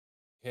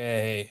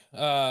Okay.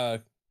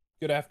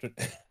 Good afternoon.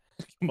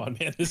 Come on,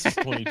 man. This is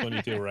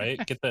 2022, right?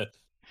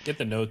 Get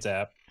the notes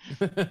app.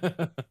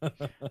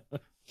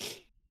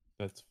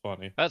 That's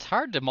funny. It's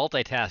hard to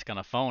multitask on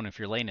a phone if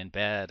you're laying in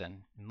bed,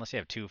 and unless you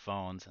have two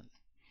phones, and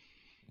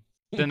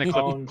then the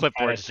Phone's kind of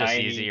clipboard's just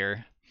tiny.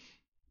 easier.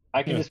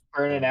 I can Yeah, just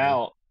print it probably.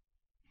 out.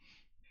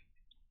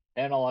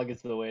 Analog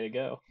is the way to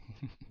go.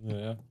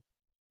 Yeah.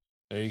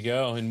 There you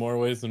go. In more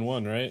ways than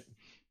one, right?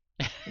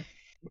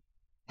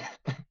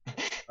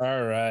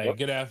 All right.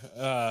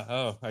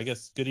 Yep. I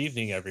guess good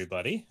evening,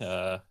 everybody.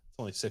 It's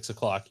only 6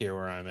 o'clock here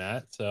where I'm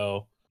at,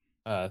 so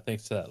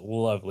thanks to that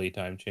lovely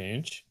time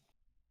change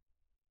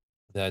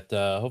that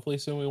hopefully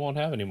soon we won't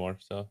have anymore.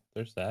 So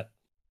there's that.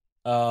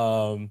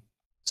 Um,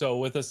 so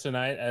with us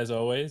tonight, as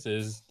always,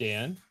 is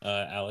Dan,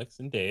 Alex,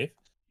 and Dave.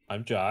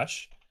 I'm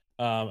Josh.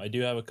 I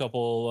do have a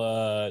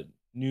couple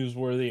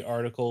newsworthy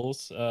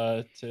articles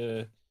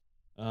to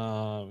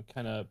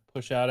kind of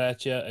push out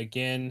at you.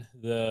 Again,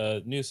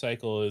 the news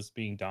cycle is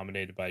being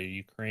dominated by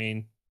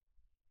Ukraine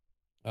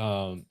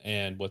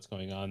and what's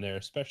going on there,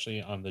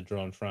 especially on the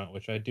drone front,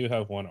 which I do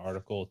have one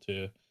article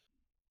to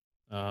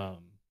um,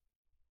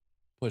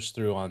 push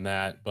through on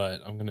that,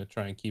 but I'm going to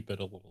try and keep it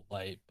a little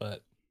light.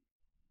 But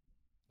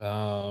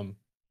um,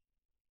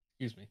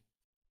 excuse me.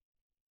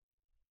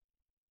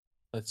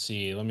 Let's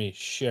see. Let me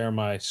share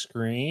my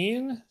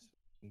screen.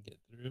 Get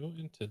through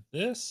into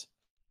this.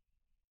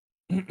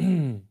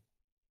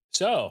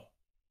 So,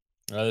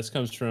 this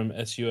comes from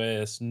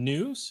SUAS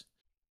News.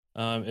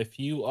 If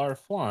you are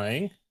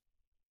flying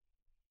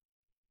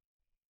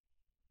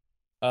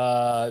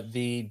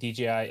the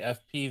DJI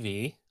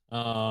FPV,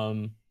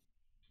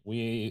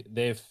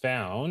 they've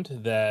found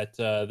that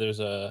there's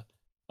a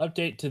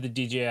update to the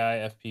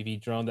DJI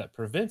FPV drone that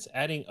prevents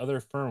adding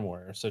other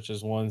firmware, such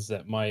as ones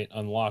that might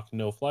unlock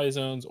no-fly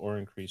zones or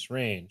increase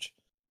range.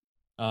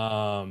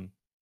 Um,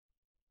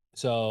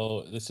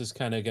 so this is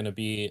kind of going to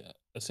be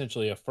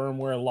essentially a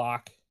firmware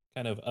lock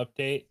kind of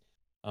update.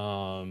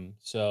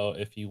 So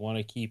if you want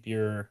to keep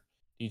your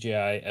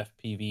DJI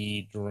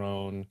FPV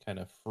drone kind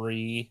of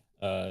free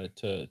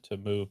to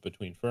move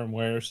between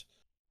firmwares,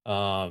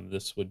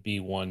 this would be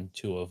one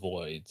to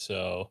avoid.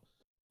 So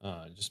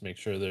just make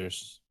sure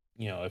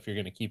if you're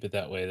going to keep it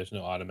that way, there's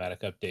no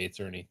automatic updates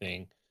or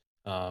anything,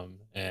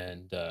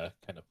 and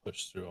kind of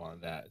push through on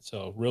that.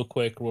 So real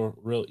quick,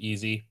 real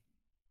easy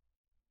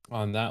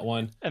on that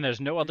one. And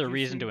there's no Did other you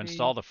reason see to the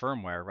install the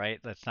firmware, right?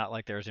 That's not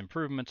like there's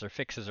improvements or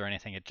fixes or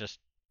anything. It just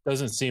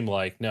Doesn't seem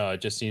like, no,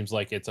 it just seems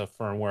like it's a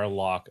firmware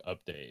lock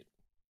update.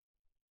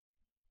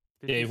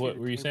 did you Dave, see what the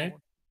were you saying?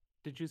 table?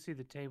 Did you see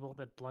the table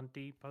that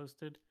Blunty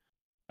posted?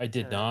 I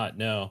did Had a not,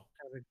 no.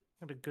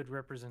 had a good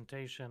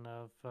representation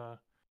of uh,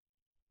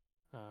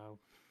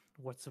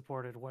 what's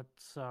supported,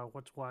 what's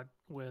what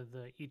with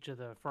each of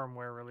the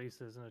firmware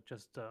releases, and it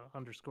just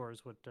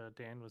underscores what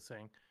Dan was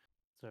saying.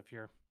 So if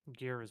your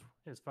gear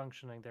is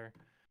functioning there,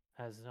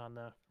 as on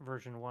the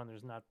version 1,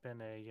 there's not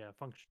been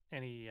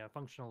any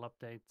functional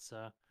updates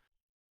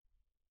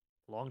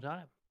long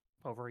time,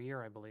 over a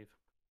year, I believe.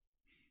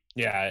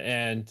 Yeah,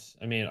 and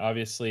I mean,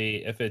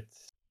 obviously, if it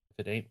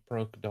ain't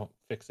broke, don't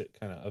fix it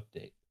kind of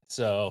update.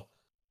 So,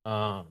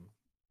 um,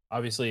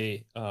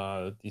 obviously,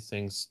 these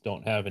things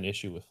don't have an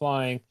issue with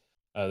flying.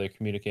 They're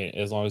communicating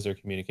as long as they're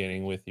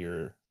communicating with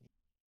your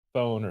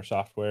phone or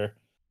software,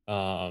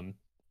 um,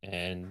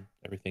 and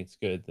everything's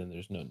good. Then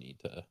there's no need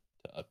to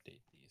update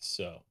these.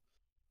 So,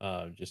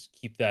 just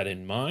keep that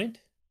in mind.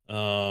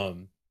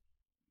 Um,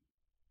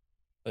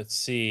 let's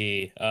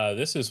see.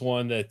 This is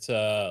one that's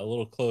a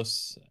little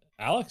close.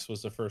 Alex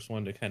was the first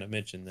one to kind of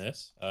mention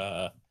this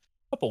a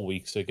couple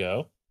weeks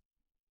ago.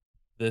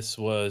 This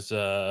was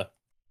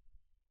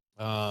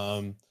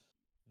um,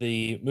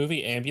 the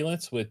movie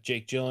Ambulance with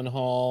Jake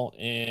Gyllenhaal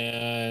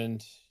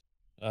and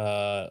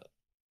uh,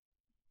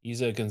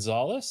 Isa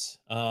Gonzalez,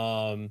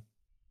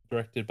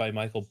 directed by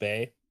Michael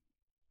Bay.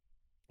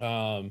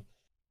 Um,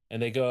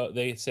 and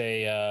they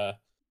say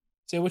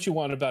what you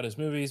want about his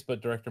movies,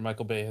 but director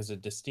Michael Bay has a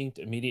distinct,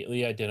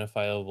 immediately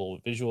identifiable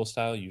visual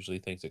style, usually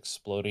things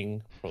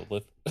exploding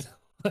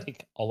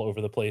like all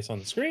over the place on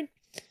the screen.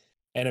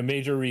 And a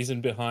major reason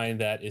behind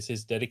that is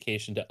his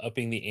dedication to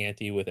upping the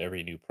ante with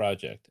every new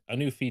project. A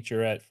new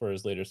featurette for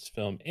his latest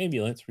film,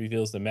 Ambulance,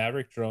 reveals the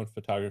Maverick drone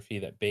photography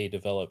that Bay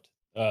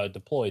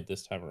deployed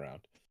this time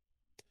around.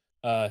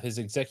 His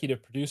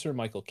executive producer,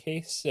 Michael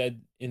Case, said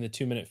in the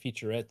 2-minute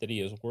featurette that he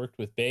has worked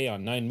with Bay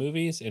on 9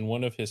 movies, and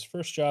one of his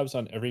first jobs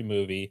on every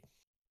movie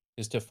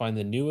is to find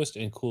the newest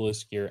and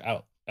coolest gear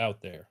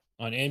out there.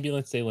 On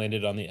Ambulance, they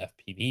landed on the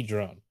FPV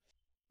drone.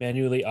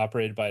 Manually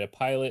operated by a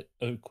pilot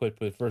equipped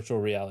with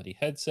virtual reality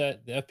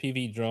headset, the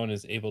FPV drone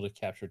is able to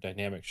capture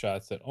dynamic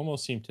shots that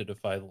almost seem to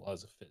defy the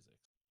laws of physics.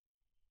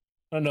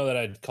 I don't know that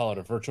I'd call it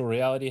a virtual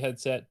reality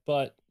headset,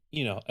 but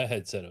a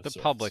headset of the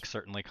sorts. public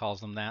certainly calls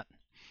them that.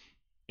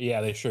 Yeah,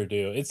 they sure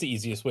do. It's the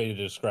easiest way to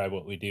describe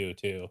what we do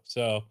too.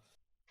 So,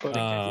 But think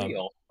I it's saw, um,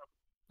 real.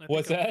 I think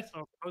what's I that?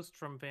 saw a post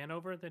from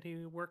Vanover that he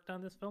worked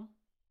on this film.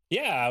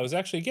 Yeah, I was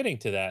actually getting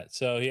to that.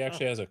 So he Oh,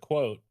 actually has a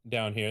quote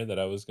down here that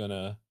I was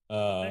gonna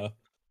okay.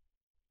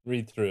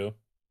 read through.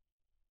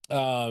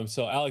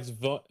 So Alex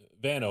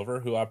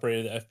Vanover, who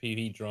operated the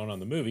FPV drone on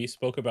the movie,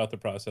 spoke about the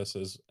process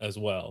as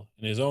well.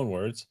 In his own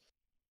words,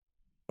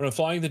 when I'm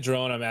flying the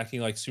drone, I'm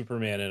acting like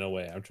Superman in a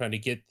way. I'm trying to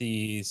get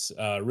these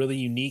really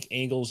unique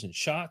angles and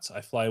shots.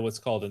 I fly what's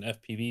called an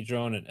FPV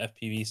drone, and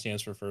FPV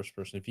stands for first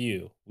person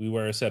view. We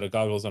wear a set of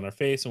goggles on our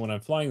face, and when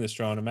I'm flying this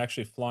drone, I'm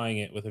actually flying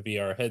it with a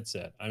VR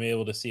headset. I'm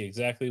able to see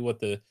exactly what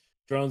the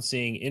drone's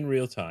seeing in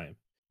real time.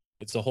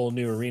 It's a whole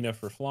new arena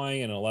for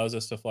flying and allows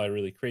us to fly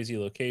really crazy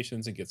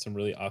locations and get some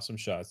really awesome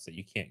shots that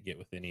you can't get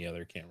with any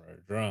other camera or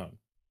drone.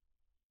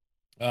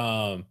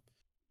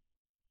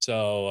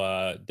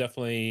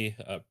 Definitely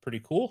pretty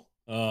cool.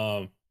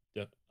 I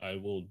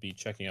will be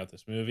checking out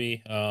this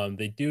movie.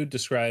 They do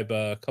describe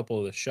a couple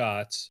of the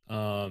shots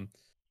where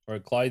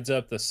it glides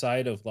up the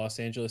side of Los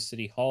Angeles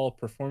City Hall,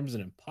 performs an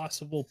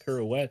impossible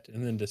pirouette,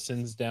 and then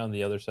descends down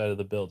the other side of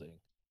the building.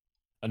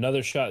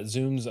 Another shot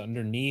zooms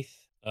underneath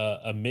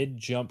a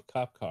mid-jump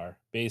cop car.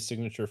 Bay's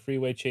signature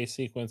freeway chase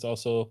sequence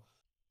also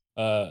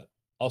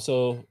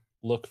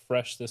look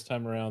fresh this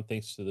time around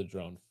thanks to the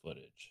drone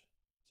footage.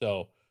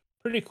 So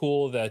pretty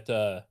cool that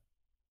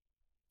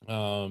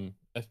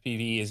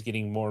FPV is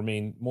getting more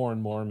and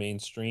more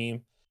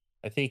mainstream.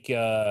 I think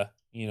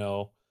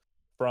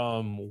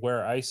from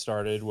where I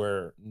started,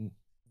 where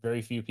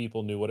very few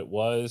people knew what it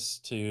was,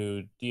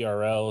 to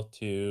DRL,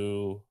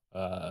 to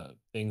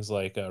things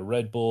like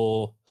Red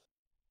Bull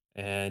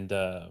and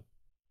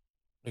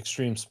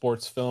extreme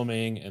sports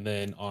filming, and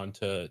then on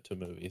to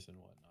movies and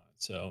whatnot.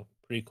 So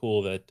pretty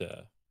cool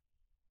that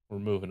we're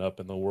moving up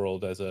in the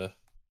world as a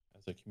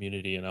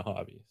community and a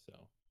hobby.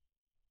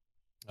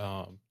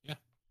 So yeah.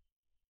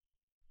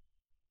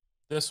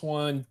 This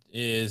one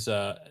is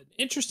an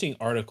interesting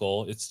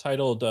article. It's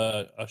titled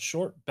 "A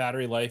Short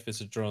Battery Life is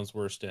a Drone's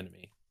Worst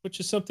Enemy," which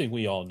is something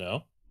we all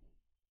know.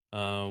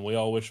 We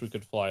all wish we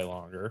could fly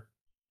longer.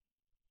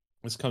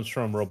 This comes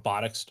from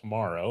Robotics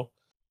Tomorrow.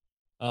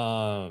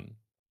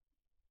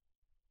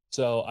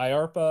 So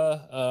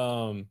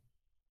IARPA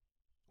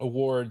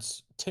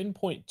awards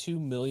 $10.2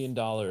 million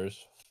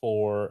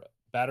for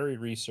battery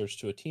research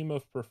to a team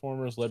of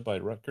performers led by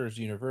Rutgers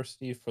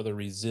University for the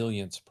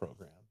Resilience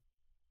Program.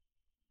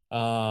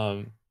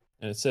 And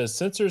it says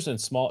sensors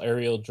and small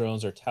aerial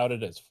drones are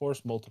touted as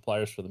force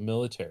multipliers for the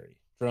military.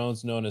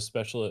 Drones, known as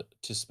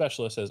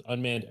specialists as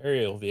unmanned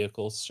aerial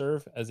vehicles,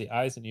 serve as the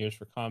eyes and ears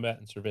for combat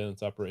and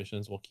surveillance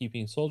operations while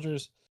keeping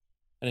soldiers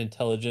and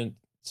intelligence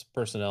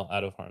personnel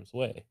out of harm's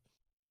way.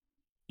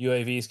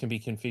 UAVs can be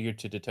configured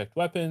to detect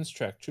weapons,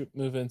 track troop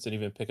movements, and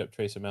even pick up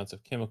trace amounts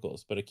of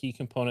chemicals. But a key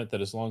component that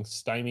has long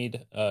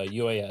stymied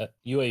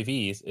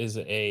UAVs is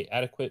an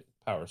adequate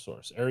power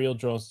source. Aerial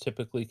drones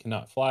typically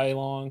cannot fly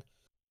long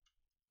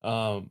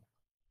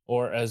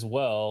or as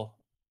well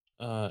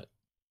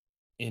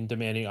in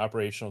demanding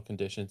operational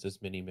conditions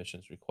as many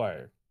missions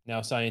require.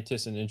 Now,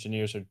 scientists and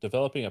engineers are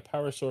developing a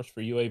power source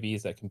for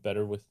UAVs that can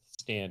better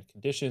withstand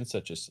conditions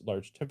such as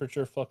large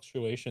temperature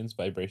fluctuations,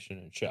 vibration,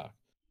 and shock.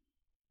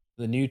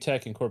 The new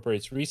tech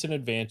incorporates recent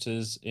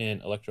advances in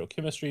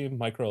electrochemistry,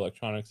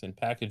 microelectronics, and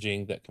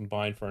packaging that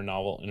combine for a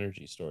novel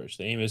energy storage.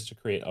 The aim is to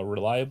create a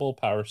reliable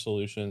power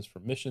solutions for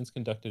missions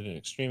conducted in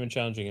extreme and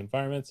challenging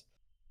environments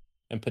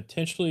and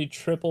potentially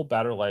triple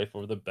battery life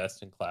over the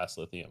best-in-class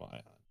lithium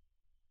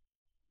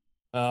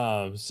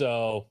ion.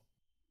 So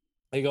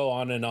they go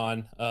on and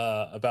on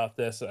about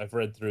this. I've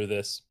read through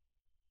this.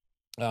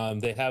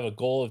 They have a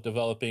goal of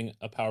developing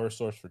a power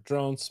source for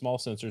drones, small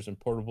sensors, and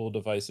portable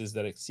devices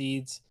that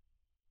exceeds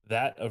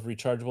that of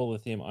rechargeable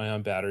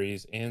lithium-ion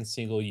batteries and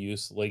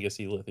single-use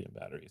legacy lithium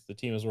batteries. The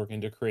team is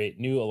working to create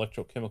new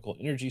electrochemical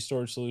energy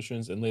storage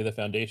solutions and lay the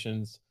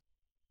foundations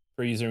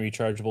for using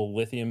rechargeable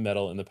lithium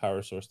metal in the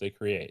power source they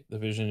create. The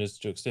vision is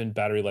to extend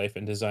battery life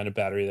and design a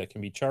battery that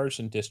can be charged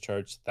and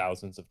discharged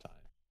thousands of times.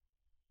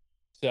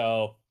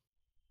 So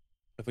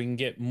if we can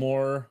get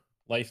more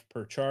life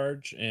per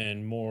charge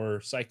and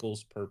more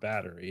cycles per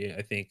battery,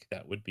 I think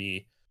that would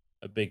be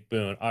a big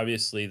boon.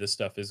 Obviously, the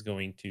stuff is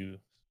going to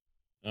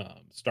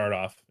start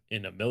off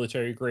in a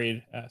military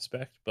grade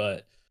aspect,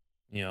 but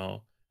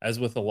as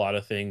with a lot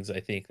of things, I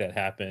think that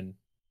happen.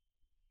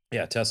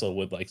 Yeah, Tesla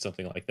would like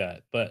something like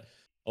that, but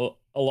a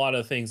lot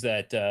of things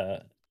that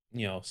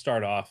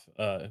start off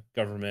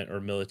government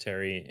or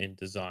military in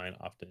design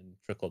often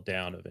trickle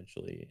down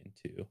eventually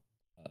into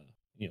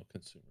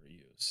consumer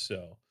use.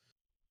 So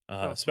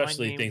So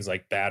especially things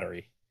like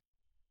battery.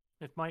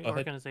 if my Go ahead.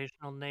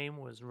 organizational name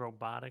was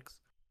Robotics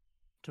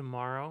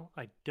Tomorrow,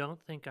 I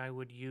don't think I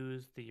would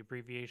use the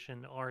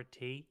abbreviation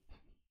RT.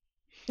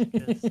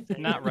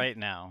 Not right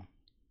now.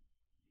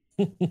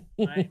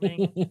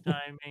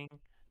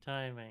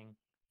 Timing.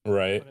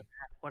 Right.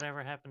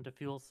 Whatever happened to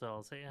fuel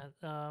cells?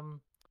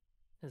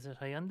 Is it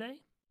Hyundai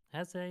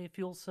has a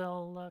fuel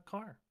cell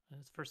car?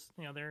 It's for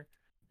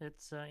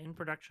it's in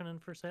production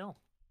and for sale.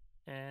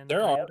 And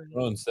There are Toyota,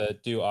 drones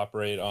that do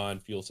operate on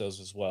fuel cells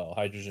as well,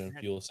 hydrogen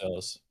fuel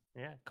cells.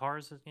 yeah,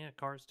 cars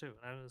too.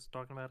 I was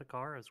talking about a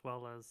car as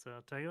well as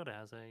Toyota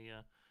has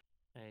a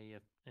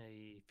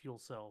fuel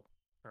cell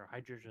or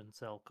hydrogen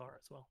cell car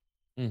as well.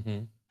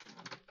 Mm-hmm.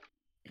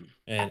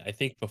 And I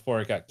think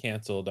before it got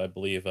canceled, I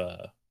believe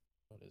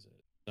what is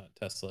it? Not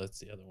Tesla, it's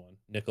the other one.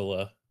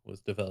 Nikola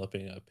was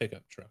developing a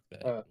pickup truck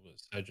that Uh,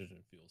 was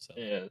hydrogen fuel cell.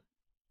 yeah,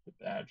 the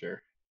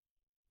Badger.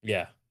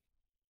 Yeah,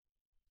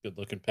 good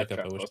looking That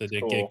pickup. I truck wish they looks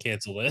didn't cool. get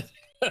canceled it.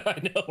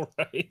 I know,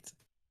 right?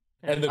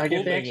 And the Like cool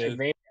if they thing actually is,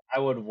 made it, I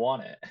would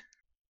want it.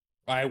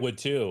 I would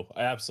too.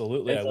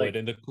 Absolutely, I It's would. like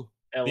And it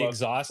the looks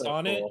exhaust so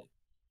on it, cool.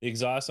 the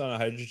exhaust on a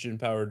hydrogen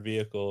powered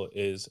vehicle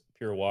is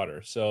pure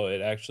water. So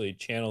it actually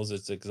channels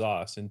its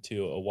exhaust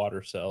into a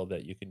water cell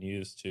that you can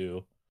use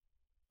to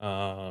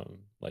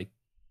like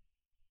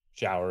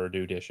shower,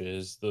 do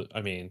dishes.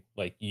 I mean,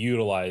 like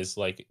utilize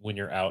like when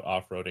you're out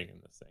off-roading in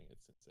this thing.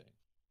 It's insane.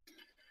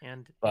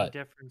 And in But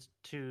deference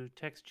to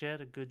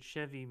TextJet, a good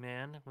Chevy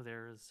man,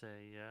 there is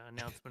a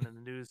announcement in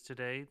the news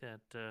today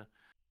that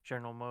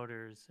General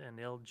Motors and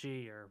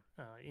LG are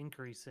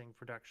increasing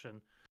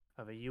production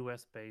of a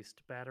U.S.-based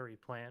battery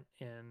plant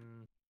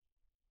in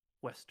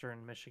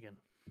Western Michigan.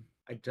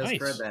 I just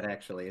read nice. that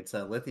actually. It's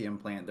a lithium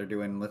plant. They're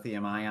doing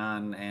lithium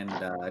ion and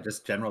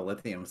just general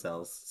lithium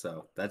cells.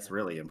 So that's Yeah.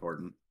 really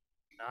important.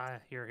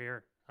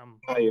 Here. I'm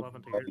Hi,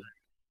 loving to hear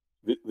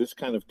everybody. This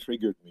kind of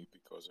triggered me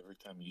because every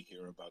time you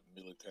hear about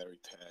military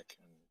tech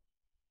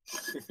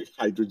and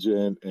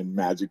hydrogen and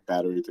magic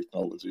battery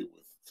technology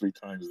with 3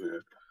 times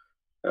the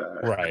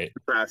Right.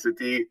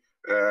 capacity,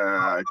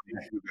 I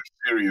take it with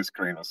a serious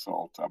grain of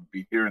salt. I've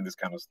been hearing this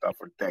kind of stuff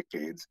for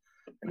decades,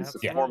 and it's a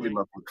Yeah.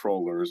 formula for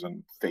trollers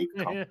and fake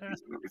that.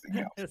 companies and everything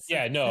else. Yes,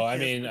 Yeah, no, I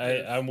yes, mean,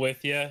 it is. I'm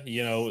with you.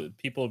 You know,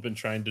 people have been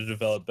trying to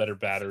develop better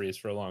batteries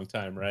for a long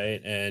time,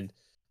 right? And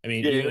I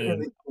mean, Yeah, even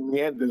in in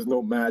the end, there's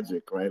no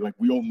magic, right? Like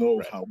we all know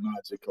right, how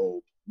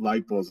magical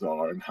lipos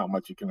are and how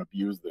much you can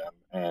abuse them.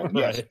 And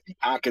yes, right, you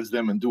package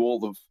them and do all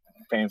the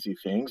fancy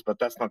things, but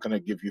that's not going to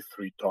give you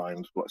 3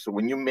 times. So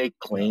when you make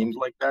no, claims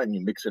like that and you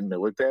mix in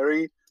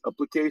military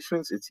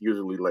applications, it's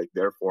usually like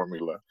their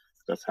formula.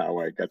 That's how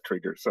I got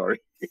triggered. Sorry.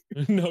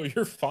 no,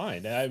 you're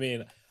fine. I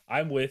mean,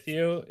 I'm with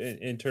you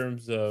in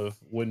terms of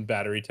when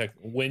battery tech,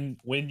 when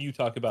you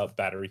talk about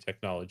battery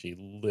technology,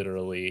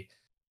 literally,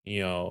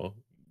 you know,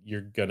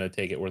 you're gonna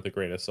take it with a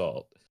grain of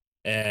salt.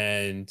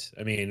 And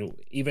I mean,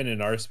 even in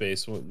our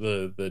space,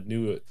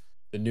 the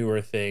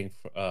newer thing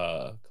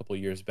a couple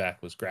years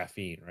back was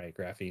graphene, right?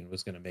 Graphene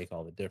was gonna make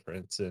all the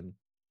difference, and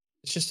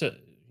it's just a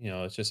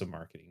it's just a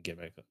marketing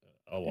gimmick.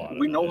 A lot of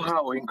We it know is.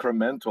 how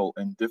incremental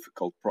and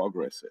difficult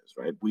progress is,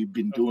 right? We've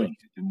been Of doing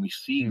course. it and we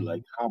see Mhm.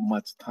 like how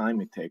much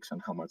time it takes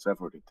and how much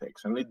effort it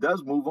takes. And it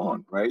does move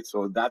on, right?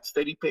 So that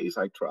steady pace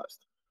I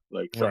trust.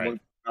 Like Right. someone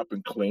up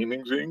and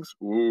claiming things,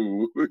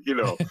 ooh, you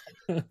know.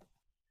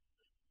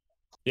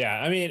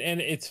 Yeah, I mean,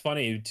 and it's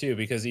funny too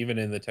because even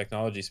in the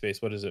technology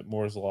space, what is it,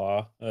 Moore's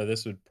law?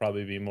 This would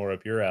probably be more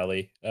up your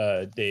alley,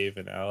 Dave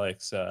and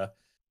Alex.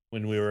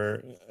 When we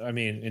were, I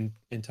mean,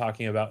 in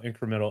talking about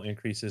incremental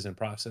increases in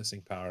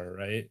processing power,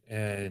 right?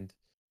 And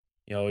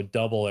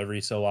double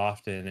every so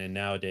often, and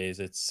nowadays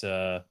it's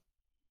Leveling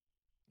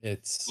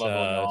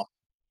off.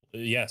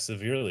 yeah,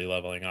 severely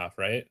leveling off,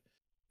 right?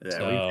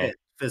 Yeah, we've So hit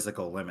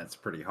physical limits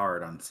pretty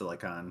hard on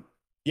silicon.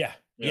 yeah,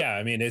 Yep. yeah.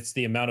 I mean, it's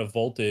the amount of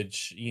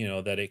voltage,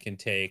 that it can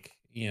take,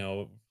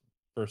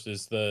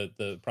 versus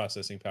the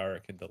processing power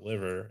it can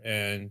deliver,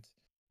 and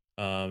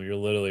you're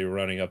literally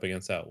running up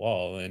against that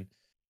wall, and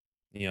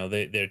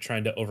they're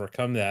trying to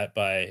overcome that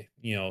by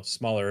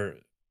smaller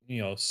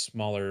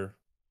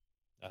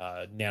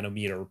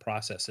nanometer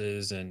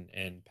processes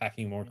and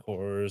packing more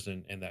cores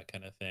and that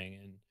kind of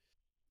thing,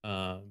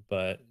 and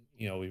but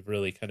we've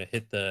really kind of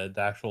hit the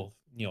actual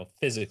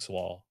physics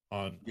wall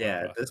on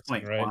Yeah, at this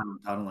processing, point, right? quantum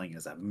tunneling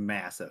is a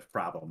massive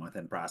problem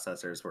within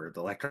processors where the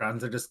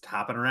electrons are just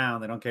hopping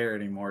around. They don't care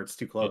anymore. It's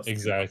too close.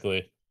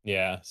 Exactly.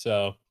 Yeah.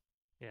 So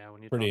Yeah,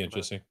 when you pretty talk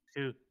about interesting.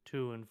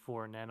 2 and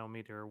 4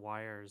 nanometer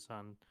wires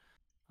on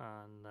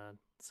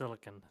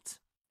silicon,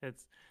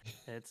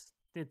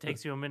 it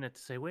takes you a minute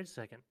to say, wait a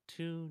second,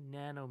 2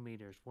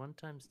 nanometers, 1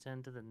 ×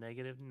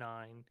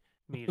 10⁻⁹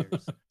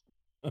 meters.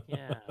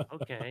 Yeah,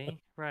 okay,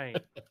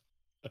 right.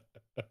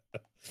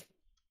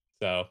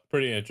 So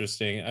pretty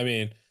interesting. I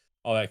mean,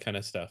 all that kind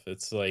of stuff.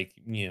 It's like,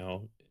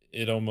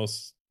 it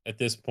almost at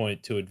this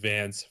point to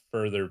advance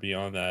further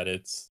beyond that,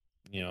 it's,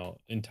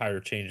 entire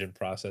change in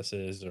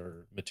processes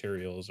or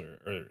materials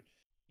or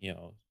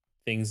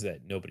things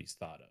that nobody's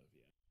thought of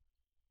yet.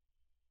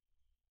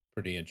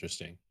 Pretty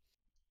interesting.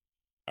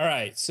 All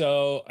right.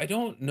 So I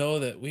don't know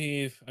that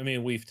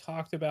we've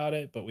talked about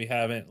it, but we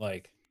haven't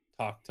like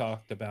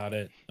talked about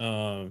it.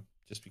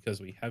 Just because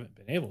we haven't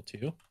been able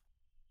to.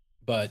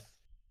 But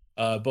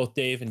both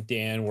Dave and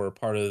Dan were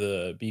part of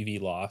the BV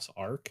Loss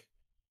arc.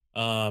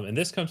 And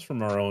this comes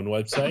from our own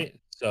website,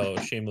 so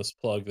shameless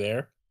plug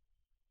there.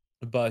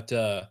 But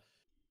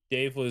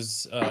Dave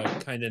was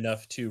kind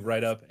enough to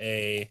write up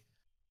a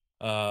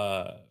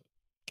uh,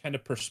 kind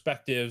of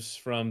perspectives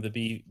from the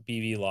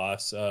BV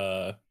Loss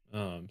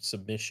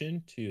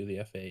submission to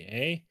the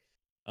FAA.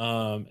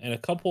 And a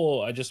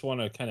couple, I just want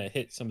to kind of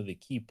hit some of the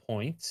key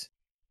points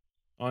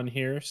on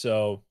here.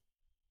 So,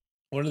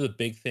 one of the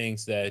big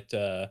things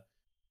that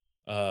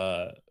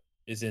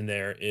is in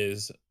there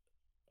is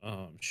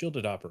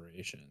shielded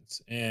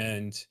operations,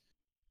 and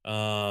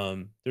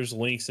there's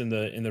links in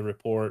the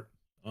report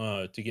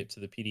to get to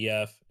the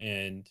PDF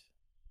and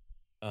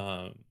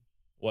um,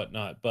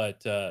 whatnot.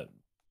 But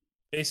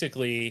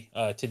basically,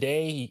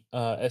 today,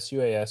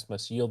 SUAS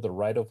must yield the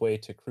right of way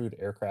to crewed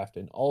aircraft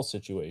in all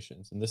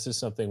situations, and this is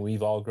something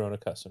we've all grown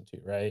accustomed to,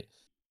 right?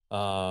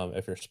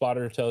 If your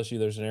spotter tells you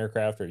there's an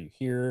aircraft, or you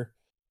hear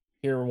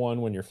one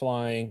when you're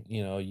flying,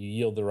 you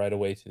yield the right of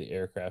way to the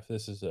aircraft.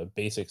 This is a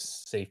basic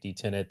safety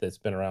tenet that's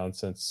been around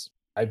since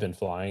I've been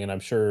flying, and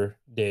I'm sure,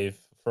 Dave,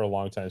 for a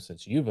long time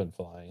since you've been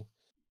flying.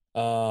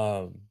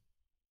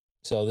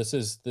 So this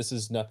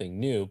is nothing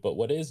new, but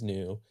what is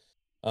new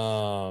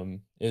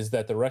is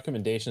that the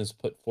recommendations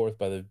put forth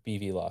by the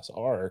BVLOS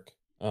ARC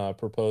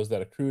propose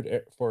that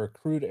for a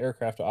crewed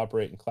aircraft to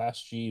operate in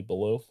Class G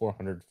below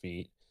 400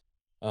 feet,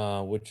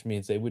 which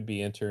means they would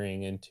be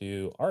entering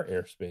into our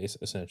airspace,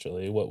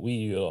 essentially, what we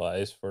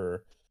utilize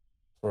for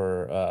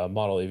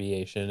model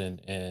aviation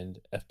and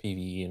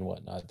FPV and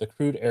whatnot. The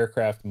crewed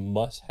aircraft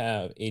must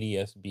have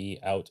ADS-B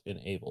out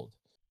enabled.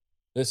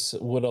 This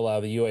would allow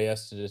the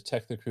UAS to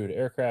detect the crewed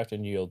aircraft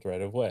and yield right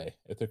of way.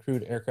 If the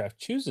crewed aircraft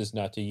chooses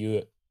not to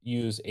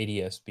use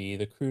ADS-B,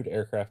 the crewed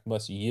aircraft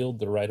must yield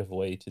the right of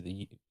way to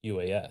the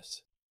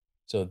UAS.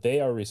 So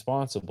they are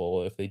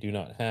responsible, if they do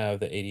not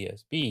have the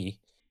ADS-B,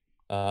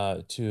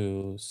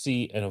 to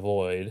see and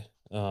avoid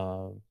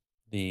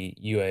the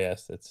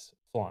UAS that's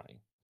flying.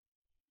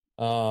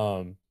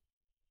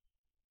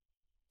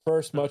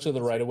 First, much of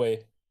the right of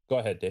way. Go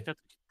ahead, Dave.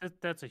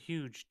 That's a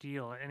huge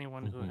deal.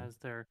 Anyone who Mhm.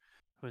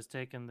 has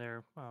taken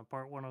their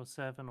Part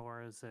 107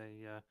 or is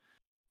a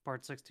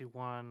Part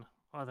 61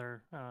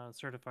 other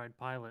certified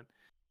pilot,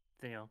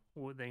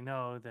 they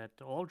know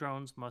that all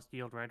drones must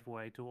yield right of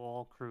way to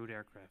all crewed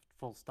aircraft.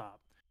 Full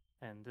stop.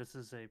 And this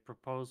is a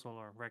proposal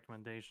or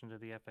recommendation to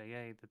the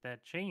FAA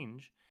that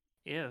change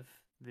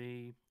if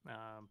the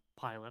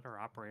pilot or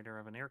operator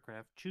of an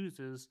aircraft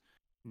chooses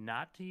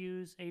not to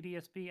use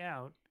ADS-B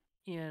out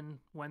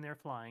when they're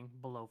flying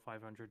below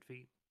 500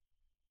 feet.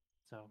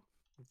 So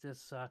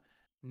this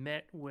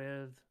met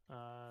with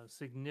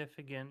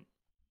significant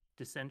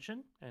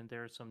dissension, and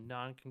there are some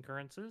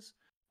non-concurrences,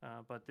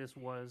 but this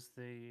was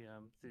the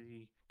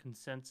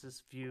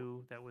consensus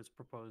view that was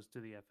proposed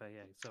to the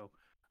FAA. So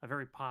a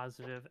very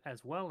positive,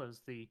 as well as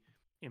the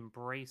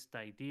embraced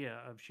idea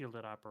of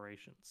shielded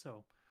operations.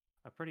 So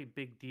a pretty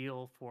big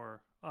deal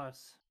for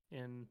us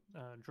in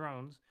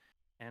drones,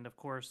 and of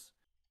course,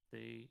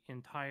 the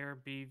entire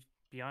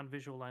Beyond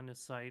Visual Line of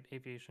Sight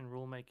Aviation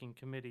Rulemaking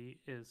Committee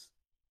is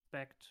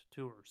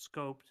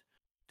scoped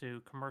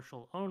to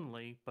commercial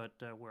only, but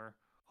we're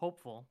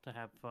hopeful to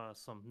have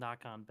some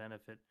knock-on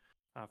benefit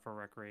for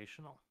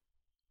recreational.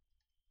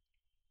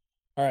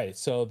 All right,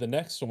 so the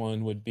next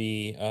one would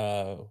be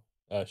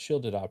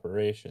shielded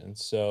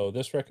operations. So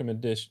this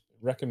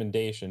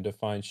recommendation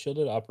defines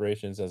shielded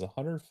operations as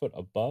 100 foot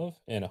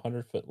above and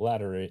 100 foot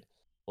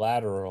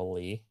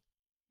laterally,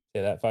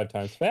 say that 5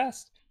 times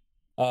fast,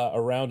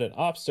 around an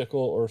obstacle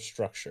or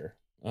structure.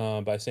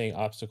 By saying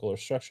obstacle or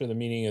structure, the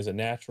meaning is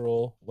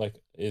natural, like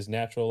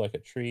a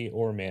tree,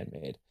 or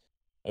man-made.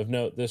 Of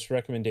note, this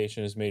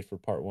recommendation is made for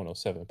Part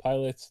 107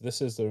 pilots.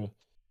 This is the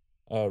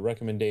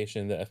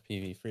recommendation the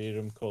FPV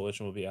Freedom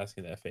Coalition will be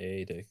asking the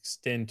FAA to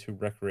extend to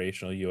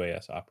recreational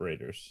UAS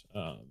operators.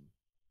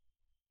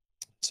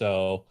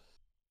 So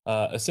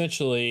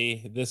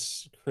essentially,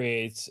 this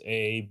creates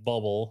a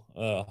bubble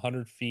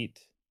 100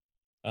 feet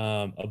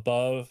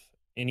above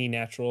any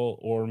natural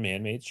or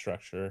man-made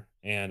structure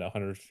and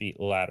 100 feet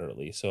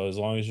laterally. So as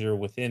long as you're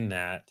within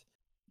that,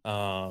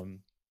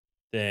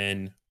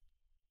 then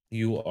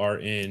you are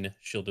in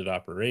shielded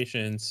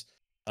operations.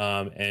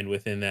 And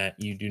within that,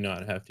 you do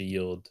not have to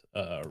yield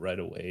right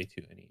away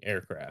to any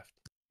aircraft.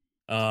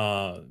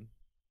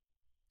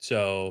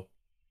 So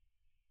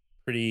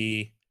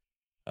pretty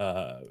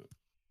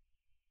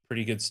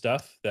good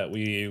stuff that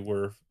we've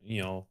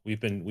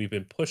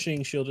been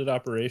pushing shielded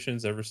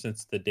operations ever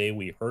since the day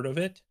we heard of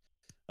it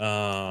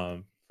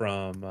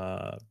from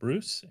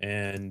Bruce,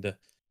 and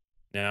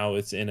now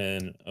it's in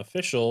an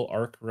official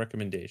ARC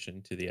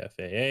recommendation to the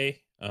FAA.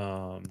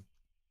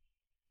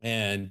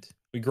 And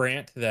we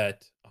grant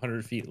that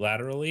 100 feet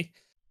laterally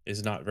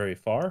is not very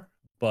far,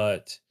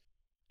 but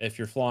if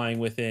you're flying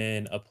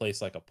within a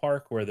place like a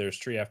park where there's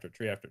tree after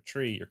tree after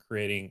tree, you're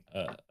creating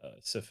a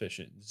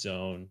sufficient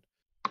zone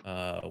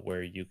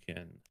where you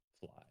can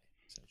fly,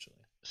 essentially.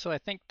 So I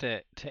think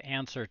to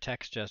answer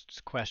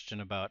TextJust's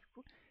question about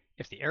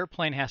if the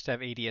airplane has to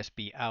have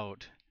ADS-B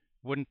out,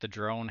 wouldn't the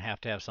drone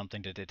have to have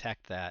something to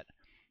detect that?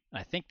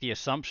 I think the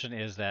assumption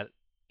is that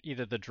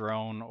either the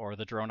drone or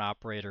the drone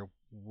operator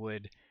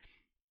would,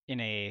 in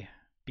a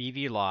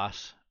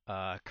BVLOS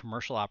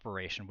commercial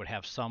operation, would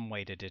have some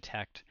way to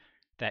detect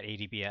that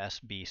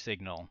ADS-B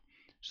signal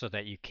so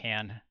that you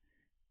can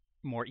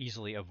more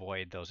easily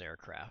avoid those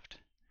aircraft.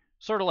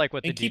 Sort of like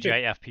what the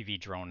DJI FPV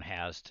drone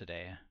has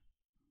today.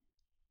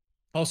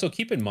 Also,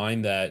 keep in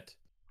mind that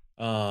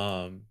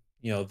the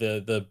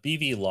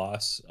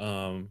BVLOS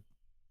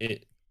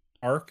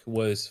ARC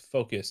was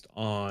focused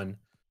on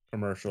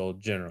commercial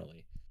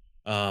generally.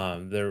 I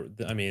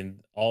mean,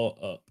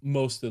 all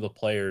most of the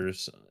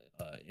players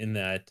in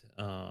that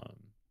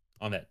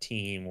on that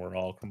team were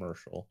all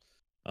commercial,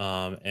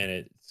 and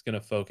it's going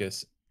to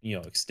focus,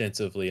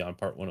 extensively on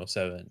Part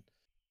 107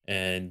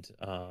 and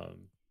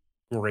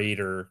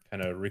greater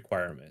kind of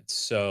requirements.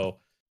 So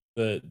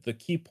the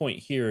key point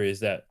here is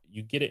that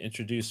you get it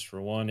introduced.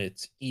 For one,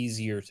 it's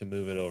easier to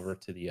move it over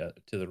to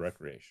the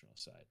recreational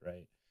side,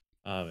 right?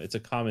 It's a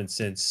common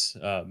sense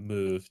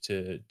move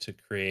to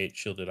create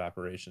shielded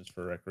operations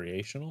for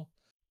recreational.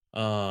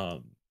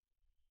 Um,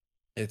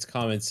 it's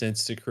common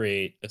sense to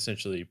create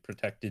essentially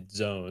protected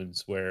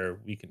zones where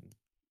we can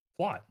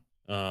fly,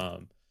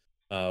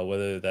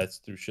 whether that's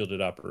through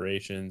shielded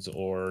operations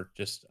or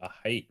just a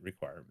height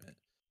requirement.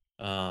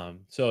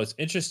 So it's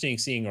interesting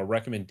seeing a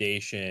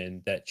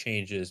recommendation that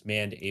changes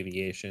manned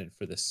aviation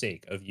for the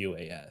sake of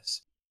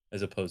UAS,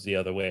 as opposed to the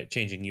other way,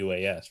 changing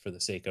UAS for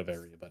the sake of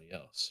everybody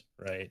else,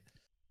 right?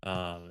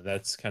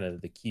 That's kind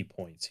of the key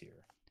points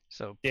here.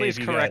 So Dave, please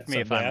you correct got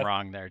me if something to I'm add?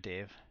 wrong there,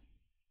 Dave.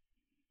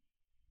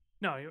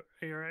 No,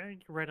 you're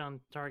right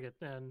on target.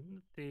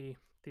 And the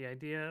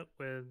idea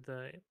with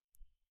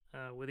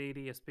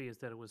ADSB is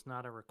that it was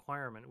not a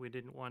requirement. We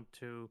didn't want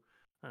to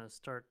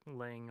start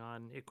laying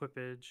on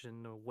equipage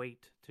and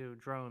weight to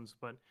drones,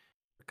 but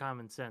for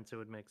common sense, it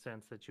would make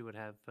sense that you would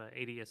have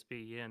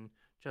ADSB in,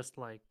 just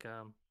like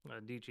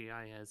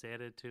DJI has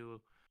added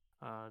to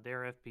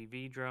their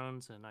FPV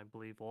drones, and I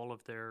believe all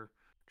of their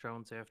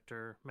drones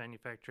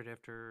manufactured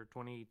after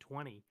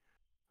 2020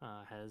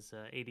 has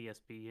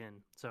ADSB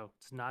in. So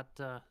it's not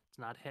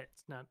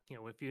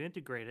if you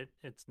integrate it,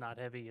 it's not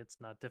heavy,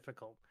 it's not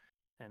difficult,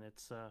 and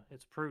it's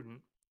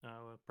prudent,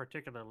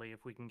 particularly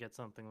if we can get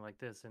something like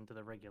this into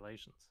the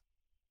regulations.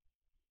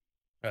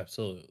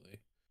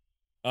 Absolutely.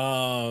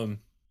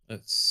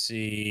 Let's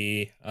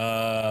see.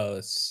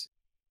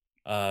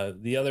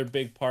 The other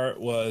big part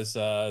was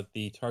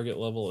the target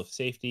level of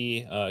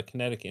safety,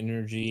 kinetic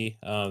energy.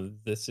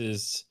 This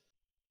is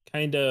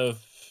kind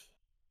of,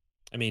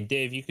 I mean,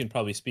 Dave, you can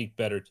probably speak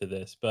better to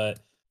this, but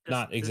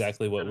not This is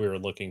exactly a what bit we of, were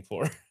looking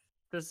for.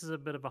 this is a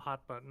bit of a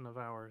hot button of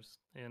ours,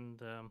 and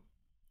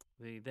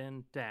the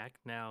then DAC,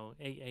 now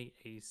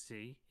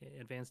AAAC,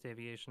 Advanced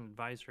Aviation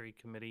Advisory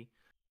Committee,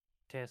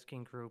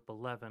 Tasking Group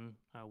 11,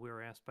 we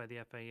were asked by the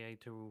FAA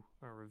to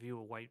review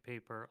a white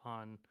paper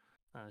on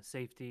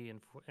safety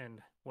and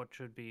what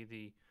should be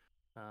the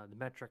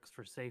metrics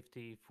for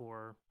safety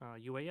for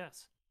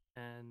UAS,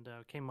 and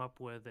came up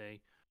with a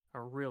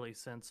really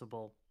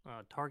sensible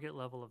target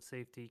level of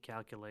safety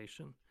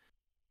calculation.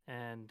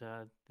 And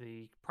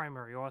the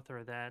primary author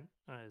of that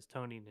is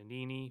Tony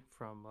Nannini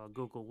from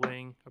Google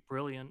Wing, a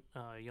brilliant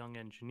young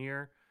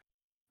engineer,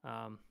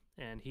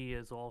 and he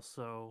is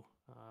also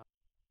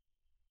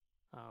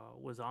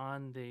was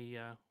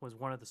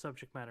one of the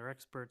subject matter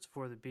experts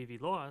for the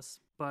BVLOS,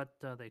 but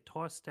they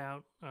tossed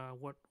out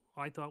what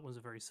I thought was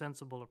a very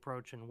sensible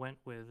approach and went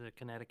with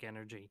kinetic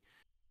energy.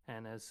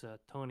 And as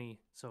Tony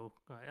so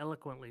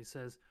eloquently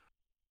says,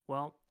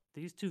 well,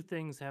 these two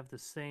things have the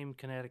same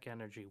kinetic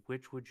energy.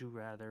 Which would you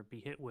rather be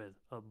hit with,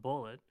 a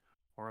bullet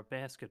or a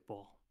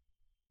basketball?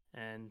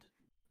 And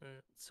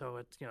so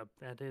it's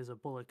that is a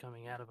bullet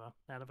coming out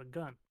of a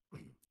gun.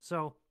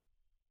 So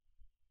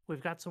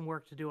we've got some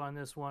work to do on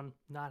this one.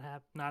 Not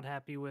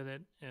happy with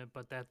it,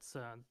 but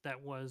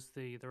that was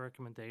the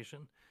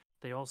recommendation.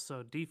 They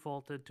also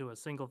defaulted to a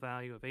single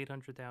value of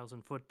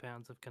 800,000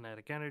 foot-pounds of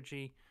kinetic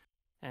energy,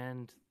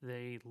 and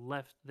they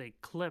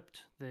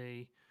clipped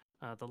the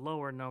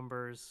lower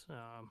numbers,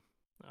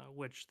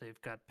 which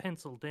they've got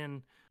penciled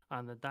in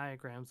on the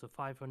diagrams of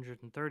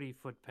 530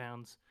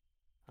 foot-pounds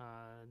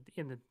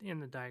in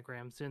the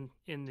diagrams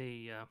in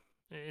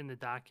the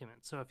document.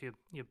 So if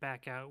you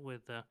back out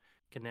with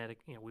kinetic,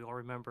 we all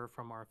remember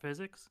from our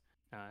physics.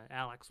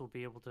 Alex will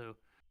be able to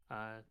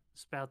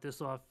spout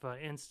this off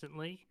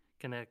instantly.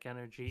 Kinetic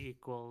energy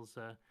equals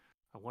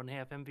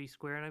 1/2 mv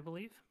squared, I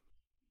believe.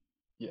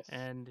 Yes.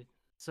 And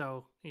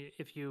so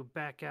if you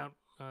back out,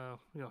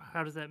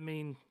 how does that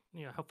mean?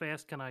 How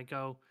fast can I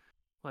go?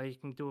 Well, you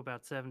can do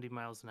about 70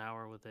 miles an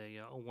hour with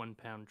a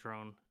 1-pound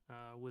drone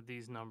with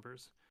these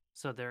numbers.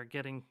 So they're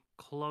getting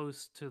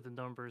close to the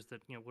numbers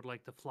that would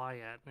like to fly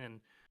at. And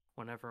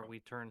whenever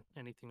we turn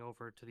anything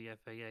over to the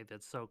FAA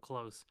that's so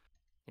close,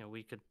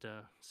 we could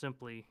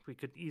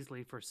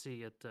easily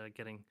foresee it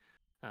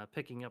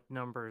picking up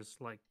numbers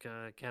like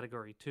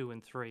category 2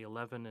 and 3,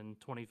 11 and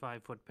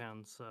 25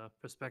 foot-pounds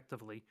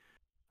respectively,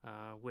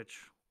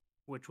 which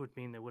would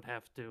mean they would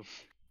have to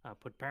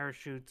put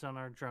parachutes on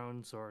our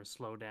drones or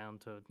slow down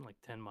to like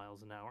 10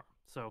 miles an hour.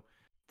 So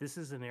this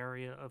is an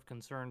area of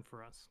concern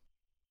for us.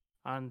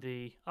 On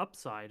the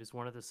upside is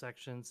one of the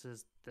sections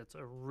that's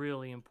a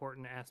really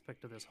important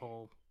aspect of this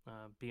whole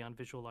beyond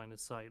visual line of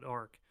sight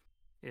ARC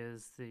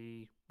is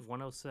the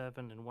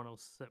 107 and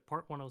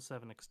Part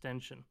 107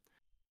 extension.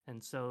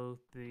 And so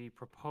the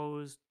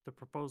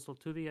proposal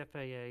to the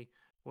FAA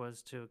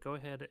was to go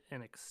ahead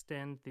and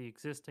extend the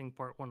existing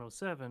Part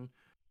 107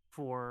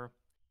 for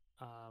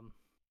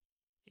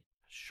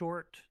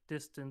short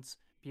distance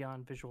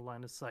beyond visual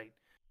line of sight.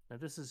 Now,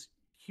 this is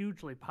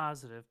hugely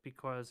positive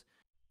because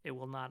it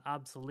will not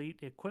obsolete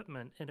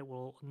equipment and it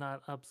will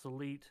not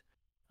obsolete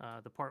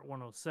the Part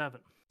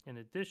 107. In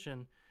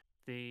addition,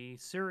 the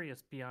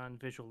Sirius beyond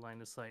visual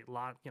line of sight,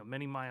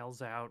 many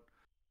miles out,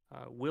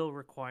 will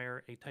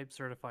require a type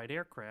certified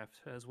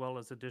aircraft as well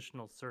as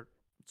additional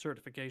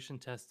certification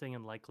testing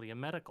and likely a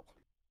medical.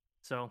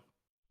 So,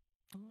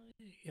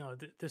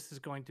 this is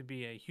going to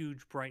be a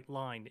huge bright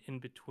line in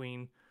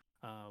between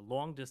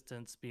long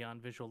distance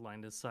beyond visual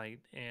line of sight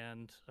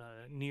and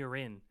near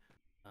in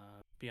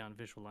beyond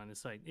visual line of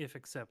sight, if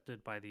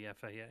accepted by the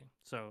FAA.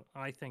 So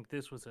I think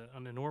this was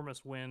an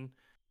enormous win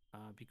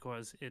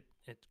because it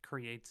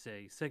creates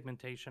a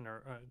segmentation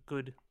or a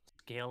good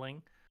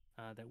scaling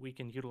that we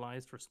can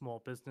utilize for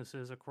small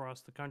businesses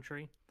across the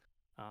country.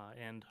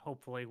 And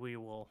hopefully we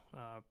will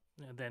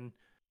then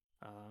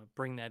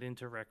bring that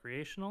into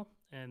recreational.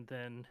 And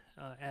then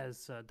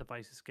as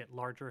devices get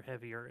larger,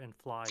 heavier, and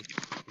fly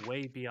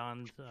way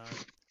beyond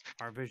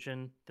our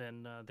vision,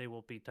 then they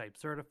will be type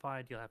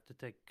certified. You'll have to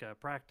take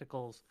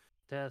practicals,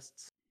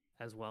 tests,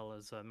 as well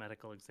as a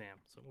medical exam.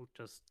 So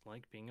just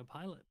like being a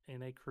pilot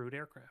in a crewed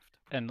aircraft.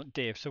 And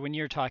Dave, so when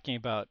you're talking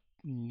about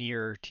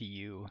near to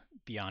you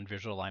beyond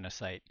visual line of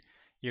sight,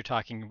 you're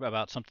talking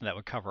about something that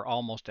would cover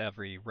almost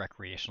every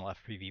recreational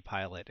FPV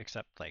pilot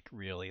except like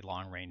really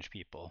long range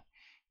people,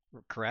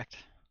 correct?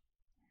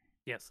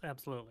 Yes,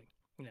 absolutely.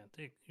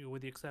 Yeah,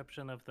 with the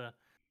exception of the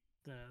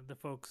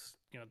folks,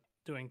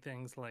 doing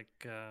things like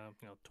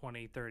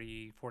 20,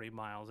 30, 40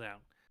 miles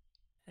out.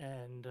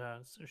 And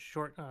so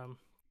short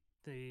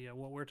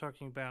what we're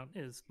talking about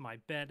is, my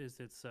bet is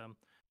it's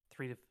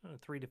 3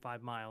 to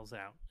 5 miles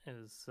out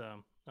is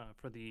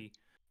for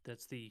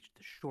that's the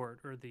short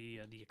or the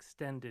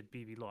extended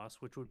BVLOS,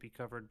 which would be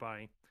covered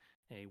by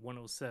a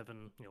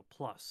 107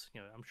 plus.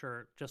 I'm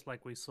sure just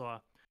like we saw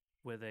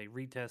with a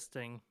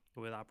retesting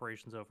with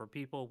operations over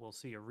people, we'll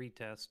see a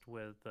retest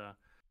with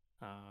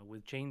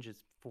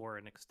changes for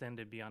an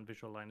extended beyond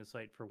visual line of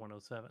sight for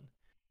 107.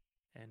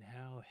 And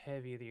how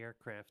heavy the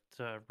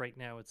aircraft? Right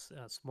now, it's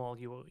small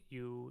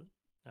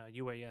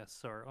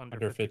UAS or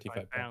under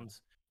 55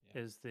 pounds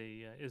Yeah. is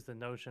the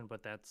notion,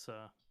 but that's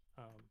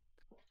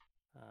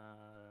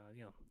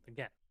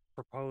again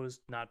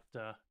proposed, not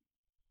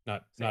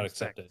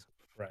accepted.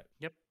 Right.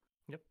 Yep.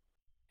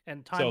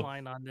 And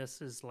timeline on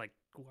this is like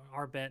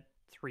our bet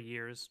 3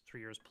 years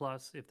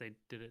plus. If they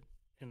did it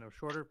in a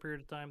shorter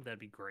period of time, that'd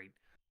be great.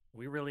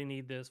 We really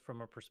need this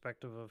from a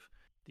perspective of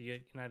the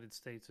United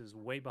States is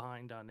way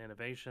behind on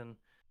innovation.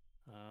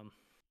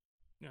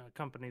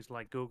 Companies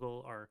like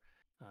Google are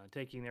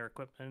taking their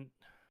equipment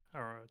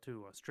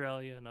to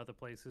Australia and other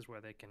places where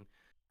they can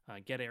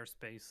get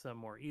airspace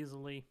more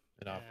easily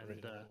and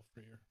operate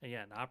freer.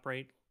 Yeah, and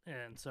operate.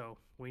 And so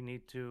we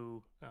need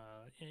to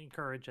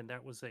encourage, and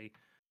that was a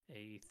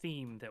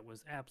theme that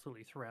was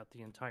absolutely throughout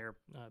the entire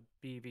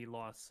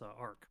BVLOS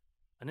arc.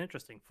 An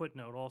interesting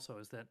footnote also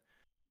is that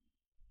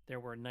there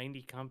were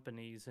 90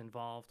 companies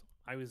involved.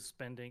 I was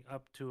spending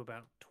up to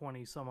about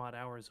 20 some odd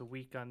hours a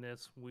week on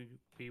this. We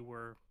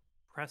were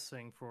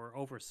pressing for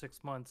over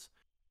 6 months.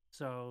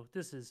 So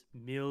this is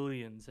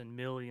millions and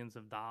millions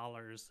of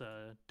dollars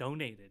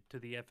donated to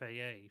the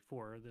FAA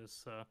for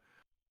this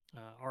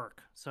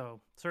arc.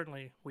 So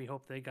certainly we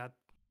hope they got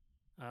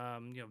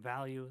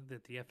value,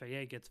 that the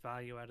FAA gets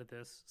value out of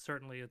this.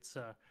 Certainly it's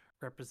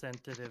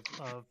representative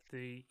of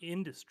the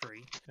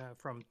industry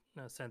from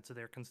a sense of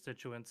their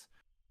constituents.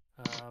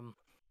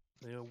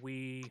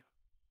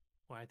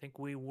 I think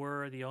we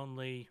were the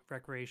only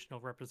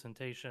recreational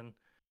representation,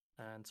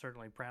 and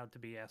certainly proud to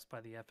be asked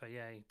by the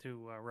FAA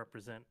to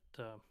represent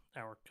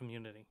our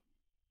community.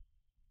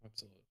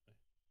 Absolutely.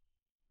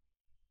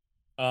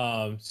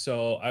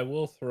 So I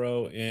will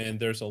throw in,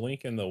 there's a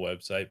link in the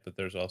website, but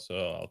there's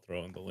also, I'll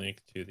throw in the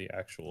link to the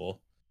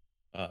actual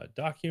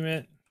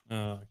document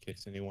in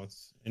case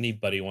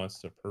anybody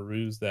wants to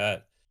peruse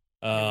that.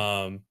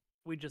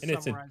 We just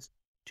and summarized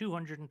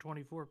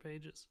 224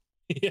 pages.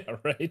 Yeah,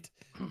 right.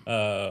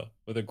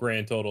 With a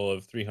grand total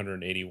of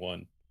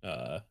 381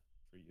 for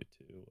you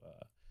to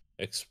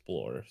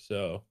explore.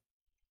 So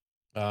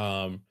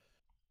let's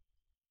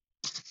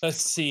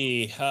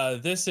see.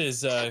 This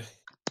is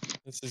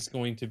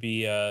going to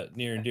be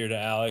near and dear to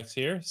Alex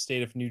here,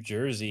 state of New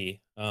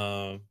Jersey.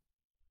 So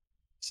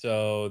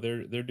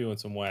they're doing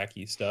some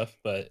wacky stuff,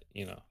 but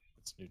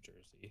it's New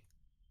Jersey.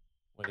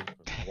 Waiting for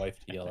my wife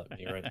to yell at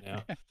me right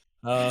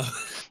now.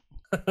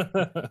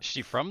 Is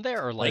she from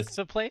there or likes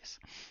the place?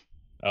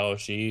 Oh,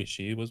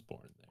 she was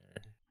born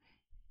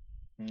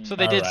there. So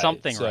they did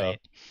something right.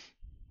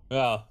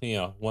 Well,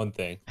 one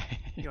thing.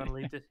 You want to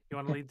lead this? You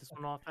want to lead this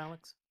one off,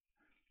 Alex?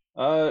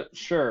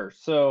 Sure.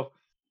 So,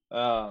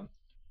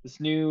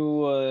 this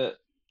new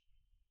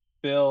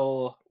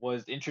bill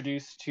was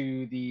introduced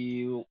to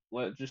the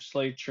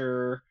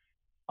legislature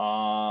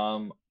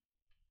 2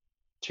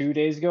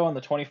 days ago on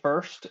the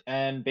 21st,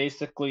 and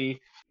basically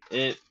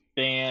it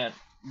bans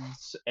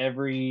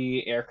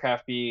every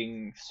aircraft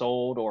being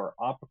sold or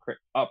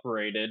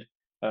operated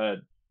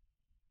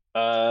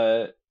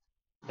that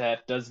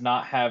does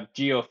not have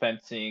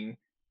geofencing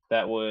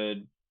that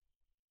would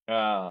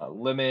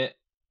limit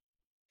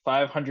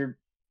 500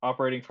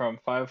 operating from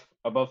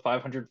above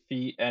 500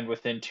 feet and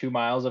within 2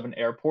 miles of an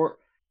airport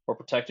or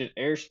protected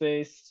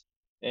airspace,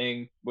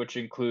 which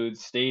includes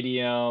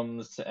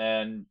stadiums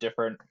and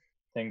different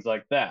things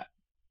like that.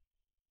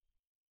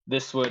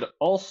 This would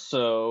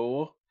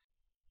also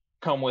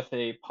come with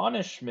a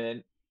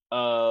punishment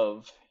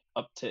of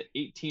up to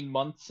 18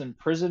 months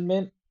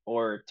imprisonment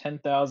or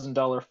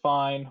 $10,000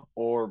 fine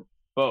or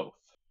both.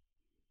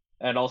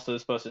 And also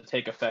is supposed to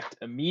take effect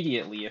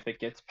immediately if it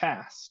gets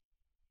passed.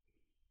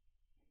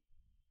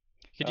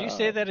 Could you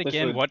say that this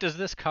again? would- What does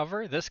this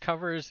cover? This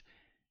covers,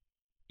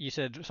 you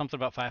said something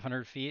about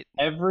 500 feet?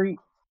 Every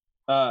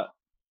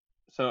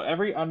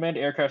every unmanned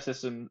aircraft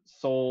system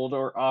sold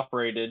or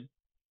operated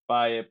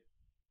by an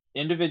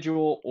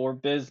individual or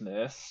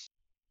business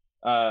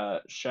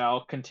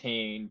shall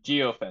contain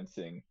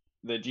geofencing.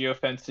 The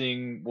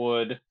geofencing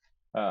would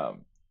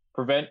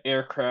prevent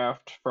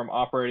aircraft from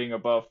operating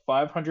above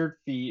 500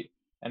 feet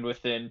and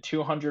within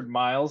 200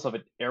 miles of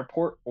an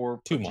airport or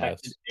 2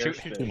 protected miles.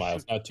 airspace. 2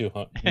 miles, not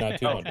 200. Not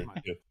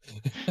 200.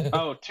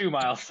 Oh, 2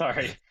 miles.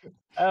 Sorry,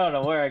 I don't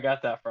know where I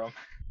got that from.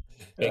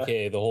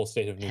 AKA the whole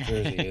state of New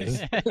Jersey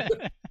is.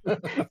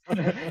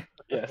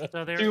 Yes,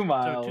 So there's 2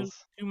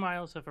 miles. 2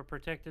 miles of a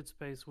protected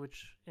space,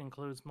 which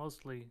includes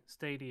mostly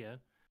stadia,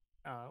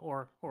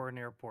 or an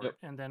airport, Yep.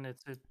 and then it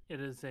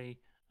is a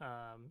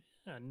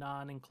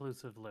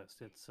non-inclusive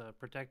list. It's a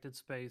protected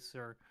space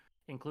or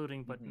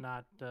including, but Mhm.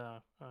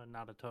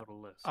 not a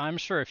total list. I'm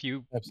sure if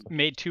you Absolutely.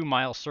 made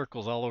 2-mile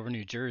circles all over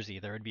New Jersey,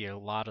 there would be a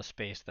lot of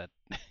space that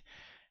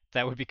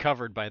that would be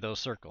covered by those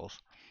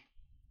circles.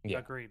 Yeah.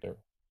 Agreed. there-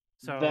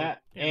 So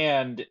That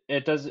and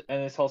it does,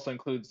 and this also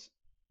includes,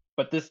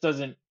 but this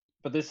doesn't.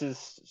 But this is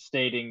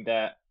stating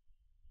that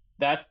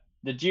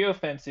the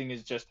geofencing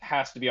is just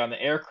has to be on the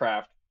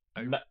aircraft,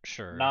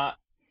 Sure. not.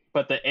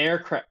 But the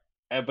aircraft,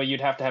 but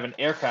you'd have to have an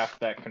aircraft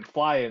that can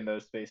fly in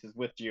those spaces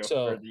with geo.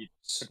 So, or the,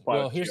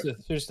 well, with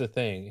here's the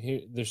thing.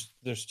 Here,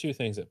 there's two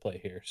things at play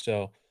here.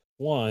 So,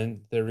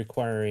 one, they're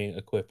requiring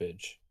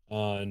equipage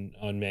on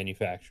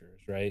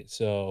manufacturers, right?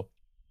 So,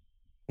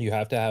 you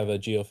have to have a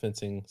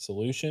geofencing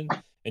solution,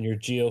 and your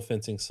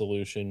geofencing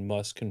solution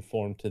must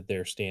conform to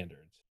their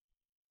standards.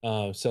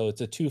 So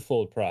it's a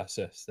twofold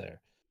process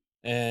there.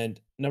 And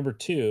number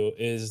two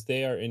is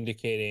they are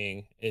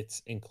indicating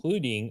it's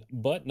including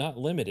but not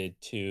limited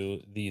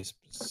to these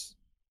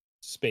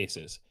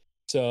spaces.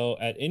 So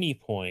at any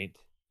point,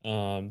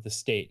 the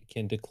state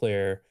can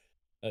declare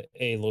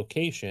a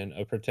location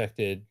a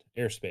protected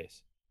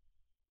airspace.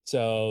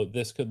 So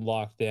this could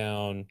lock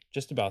down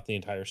just about the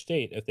entire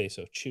state if they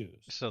so choose.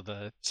 So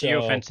the So-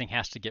 geofencing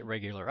has to get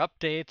regular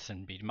updates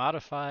and be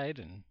modified,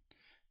 and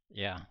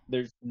yeah.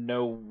 There's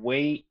no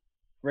weight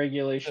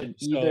regulation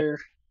So- either.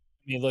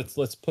 I mean,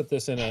 let's put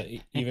this in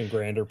a even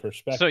grander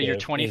perspective. So your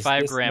Is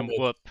 25 this gram image-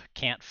 whoop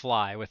can't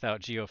fly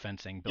without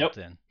geofencing built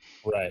in.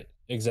 Right,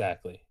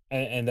 exactly,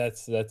 and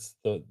that's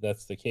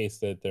the case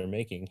that they're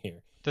making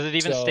here. Does it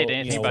even So, state you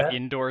anything know- about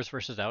indoors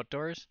versus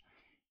outdoors?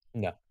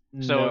 No.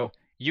 So No.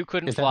 you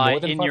couldn't Is that fly more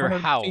than in your 500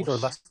 house. feet or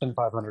less than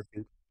 500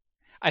 feet?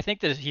 I think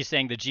that he's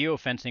saying the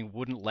geofencing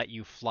wouldn't let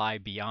you fly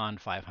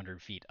beyond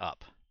 500 feet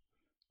up.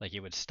 Like it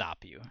would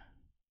stop you.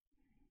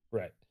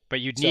 Right. But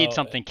you'd need So-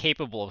 something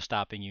capable of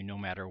stopping you no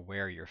matter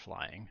where you're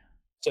flying.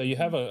 So you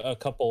have a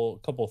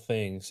couple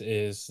things.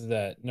 Is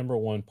that number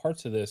one?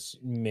 Parts of this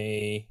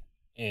may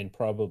and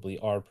probably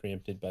are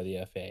preempted by the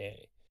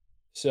FAA.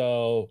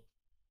 So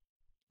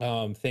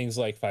things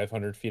like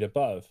 500 feet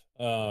above.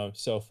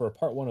 So for a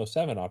Part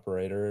 107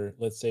 operator,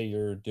 let's say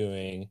you're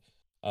doing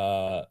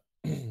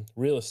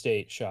real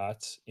estate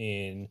shots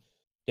in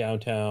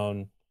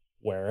downtown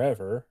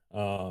wherever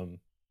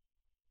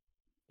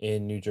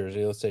in New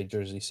Jersey, let's say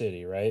Jersey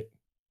City, right?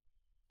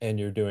 And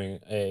you're doing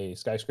a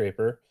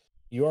skyscraper,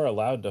 you are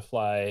allowed to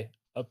fly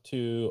up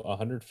to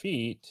 100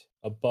 feet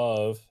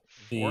above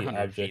the 400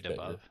 object feet that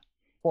you're-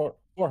 above.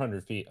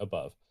 400 feet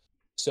above.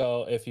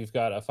 So if you've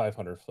got a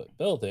 500-foot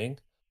building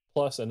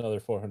plus another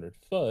 400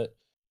 foot,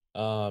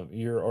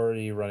 you're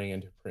already running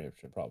into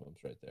preemption problems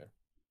right there.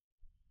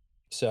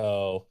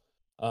 So,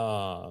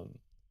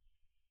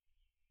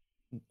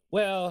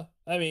 well,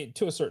 I mean,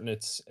 to a certain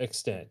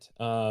extent,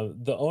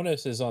 the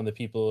onus is on the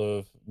people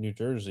of New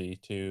Jersey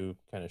to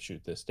kind of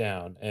shoot this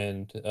down.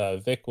 And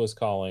Vic was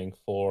calling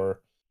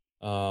for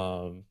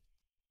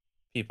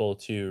people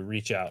to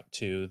reach out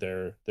to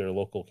their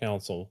local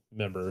council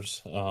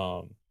members.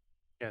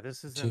 Yeah,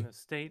 this is in the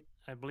state.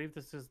 I believe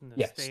this is in the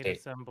Yeah, state state.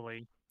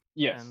 assembly,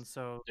 Yes. and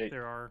so state.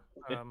 there are.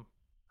 It-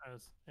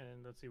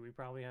 And let's see, we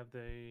probably have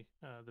the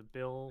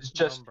bill It's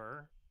just-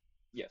 number.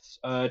 Yes.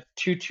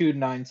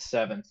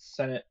 2297.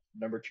 Senate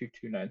number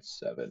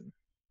 2297.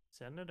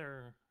 Senate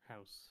or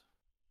House?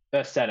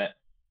 Senate.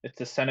 It's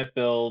the Senate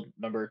bill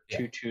number Yeah.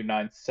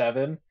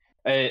 2297.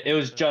 It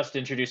was So- just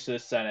introduced to the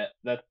Senate.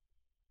 So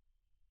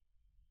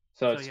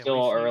it's yeah, we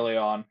still see- early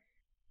on.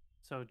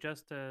 So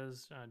just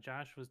as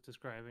Josh was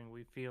describing,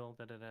 we feel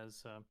that it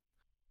has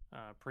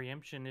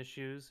preemption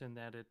issues in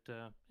that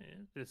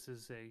this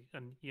is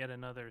yet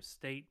another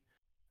state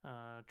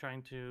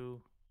trying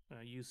to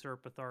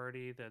usurp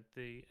authority that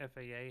the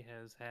FAA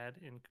has had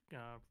in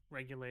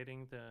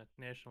regulating the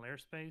national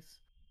airspace.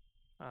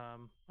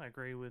 I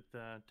agree with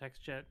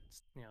TextJet.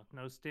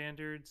 No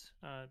standards.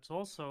 It's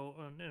also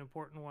an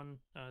important one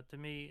to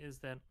me is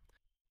that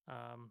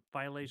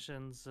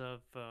violations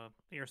of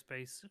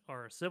airspace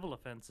are civil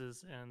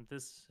offenses, and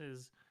this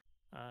is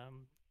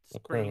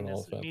bringing criminal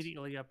this offense.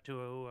 immediately up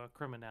to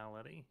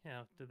criminality.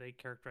 Do they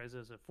characterize it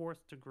as a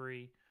fourth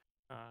degree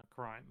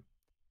crime?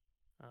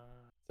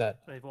 That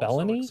They've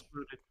felony? also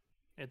excluded.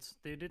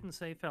 They didn't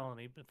say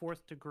felony, but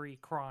fourth degree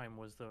crime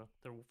was the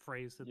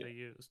phrase that they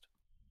used.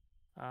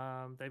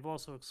 They've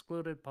also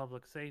excluded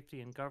public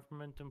safety and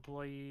government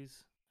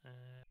employees.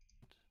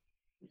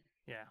 And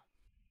yeah,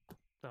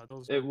 so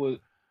those.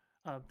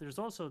 There's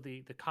also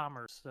the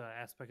commerce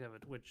aspect of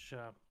it, which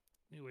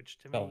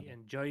to me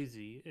in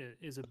Jersey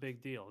is a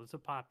big deal. It's a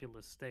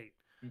populous state,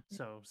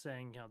 so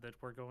saying that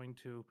we're going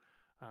to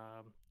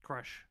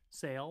crush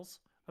sales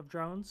of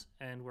drones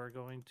and we're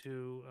going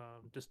to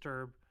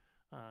disturb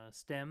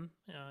STEM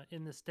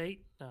in the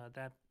state,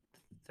 that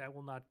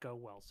will not go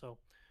well. So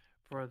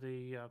for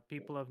the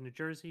people of New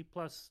Jersey,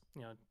 plus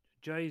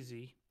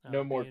Jersey,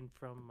 No more. being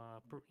from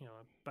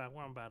about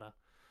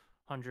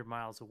 100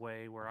 miles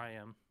away where I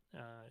am,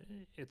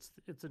 it's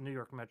a New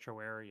York metro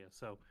area,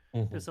 so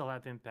this will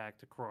have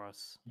impact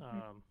across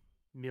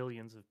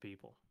millions of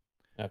people.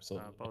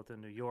 Absolutely, both in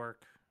New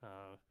York,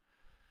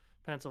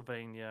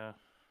 Pennsylvania,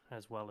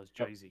 as well as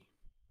Jersey.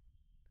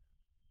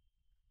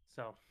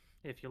 So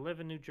if you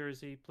live in New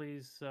Jersey,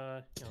 please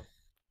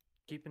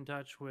keep in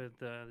touch with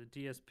the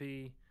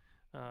DSP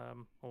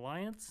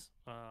Alliance.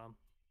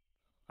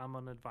 I'm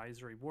an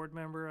advisory board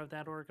member of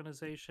that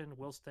organization.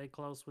 We'll stay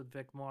close with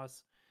Vic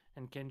Moss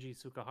and Kenji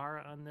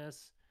Sukahara on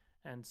this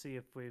and see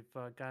if we've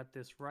got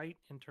this right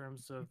in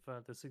terms of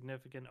the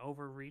significant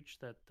overreach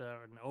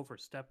and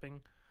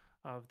overstepping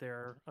of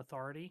their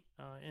authority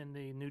in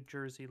the New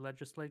Jersey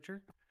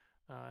legislature.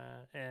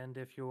 And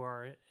if you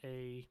are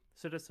a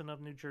citizen of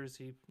New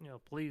Jersey,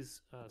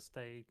 please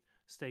stay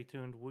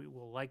tuned. We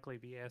will likely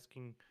be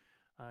asking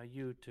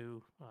you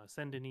to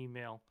send an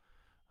email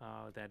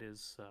that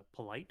is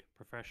polite,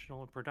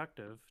 professional, and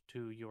productive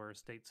to your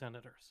state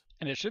senators.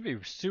 And it should be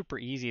super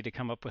easy to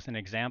come up with an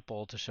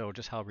example to show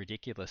just how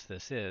ridiculous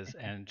this is,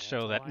 and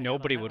show that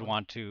nobody would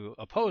want to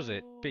oppose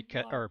it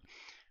or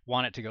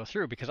want it to go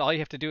through, because all you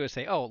have to do is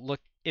say, oh, look,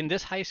 in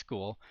this high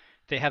school,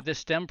 they have this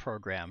STEM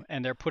program,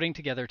 and they're putting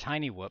together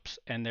tiny whoops,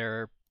 and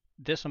they're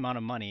this amount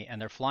of money, and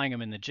they're flying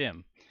them in the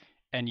gym,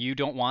 and you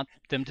don't want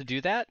them to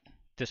do that?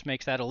 This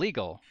makes that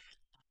illegal,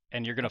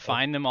 and you're going to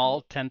fine them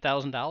all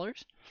 $10,000?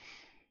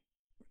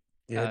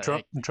 Yeah,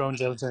 drone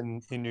deals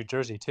in New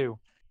Jersey too.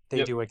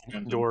 They do an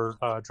indoor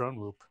drone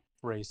whoop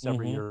race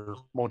every year,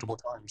 multiple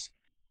times.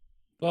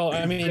 Well,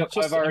 I mean,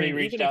 I've already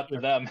reached out to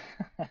them.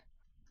 I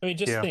mean,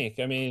 just think.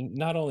 I mean,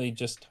 not only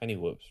just tiny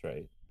whoops,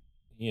 right?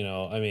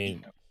 I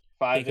mean,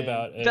 think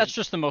about it. That's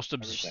just the most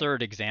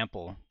absurd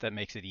example that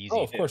makes it easy.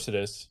 Oh, of course it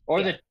is.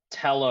 Or the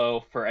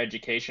Tello for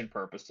education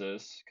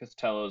purposes, because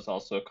Tello is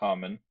also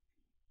common.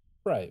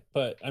 Right,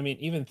 but I mean,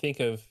 even think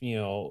of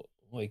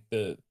like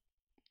the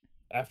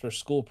after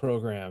school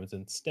programs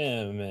and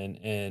STEM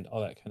and all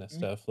that kind of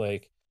stuff.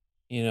 Like,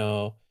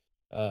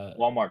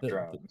 Walmart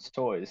drones,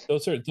 toys.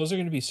 Those are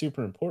going to be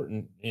super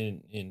important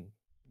in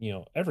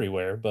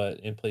everywhere, but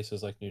in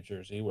places like New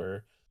Jersey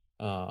where,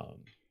 I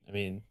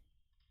mean,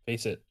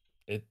 face it,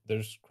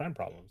 there's crime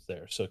problems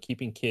there. So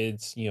keeping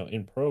kids,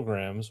 in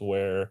programs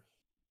where,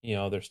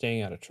 they're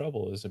staying out of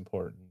trouble is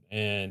important,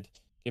 and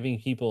giving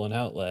people an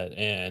outlet.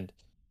 And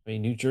I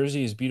mean, New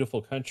Jersey is a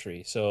beautiful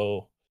country.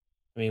 So,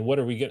 I mean, what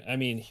are we going to, I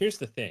mean, here's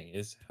the thing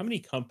is how many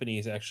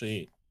companies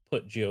actually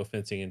put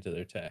geofencing into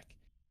their tech?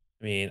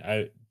 I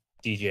mean,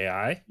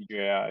 DJI.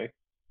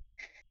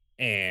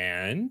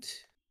 And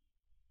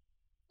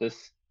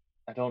this,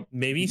 I don't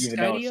maybe even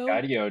know if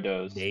Skydio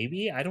does.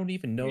 Maybe. I don't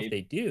even know if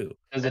they do.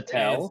 Does it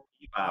tell?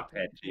 Bebop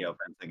had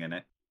geofencing in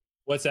it.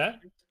 What's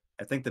that?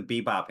 I think the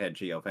Bebop had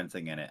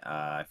geofencing in it.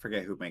 I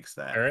forget who makes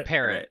that.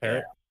 Parrot.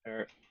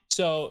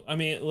 So, I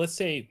mean, let's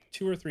say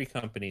 2 or 3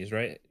 companies,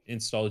 right,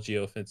 install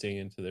geofencing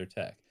into their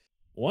tech.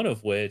 One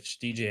of which,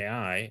 DJI,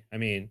 I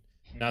mean,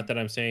 not that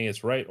I'm saying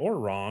it's right or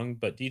wrong,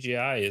 but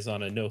DJI is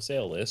on a no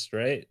sale list,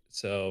 right?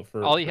 So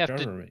for all you have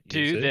to do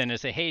usage, then is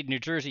say, hey, New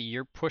Jersey,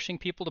 you're pushing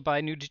people to buy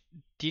new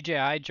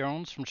DJI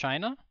drones from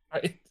China?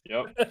 Right?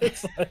 Yep.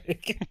 It's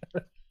like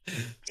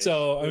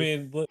so, I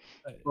mean, well,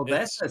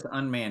 that's just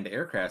unmanned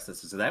aircraft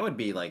systems. So that would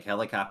be like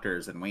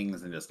helicopters and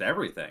wings and just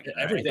everything.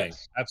 Everything,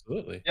 Yes.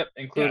 Absolutely. Yep,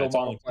 include it's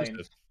all all planes.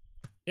 inclusive.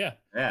 Yeah.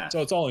 Yeah.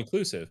 So it's all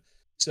inclusive.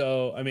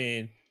 So, I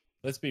mean,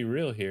 let's be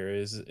real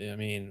here. I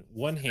mean,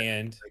 one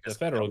hand, the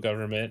federal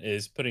government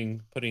is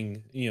putting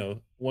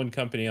one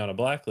company on a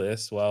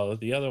blacklist, while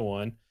the other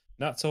one,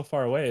 not so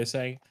far away, is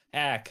saying,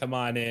 come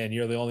on in.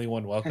 You're the only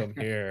one welcome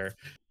here.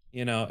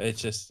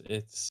 It's just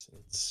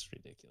it's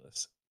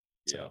ridiculous.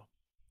 So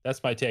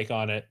that's my take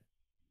on it.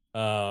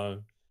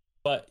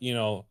 But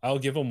I'll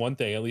give them one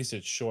thing. At least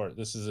it's short.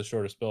 This is the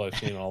shortest bill I've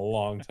seen in a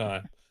long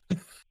time.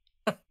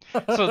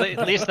 So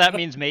at least that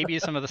means maybe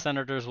some of the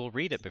senators will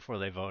read it before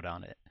they vote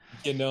on it.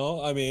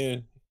 I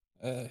mean,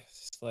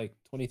 it's like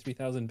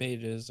 23,000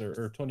 pages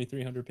or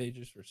 2,300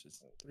 pages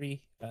versus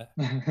 3.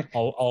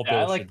 All Yeah, I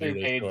bills like should be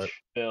this 3-page short.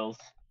 bills.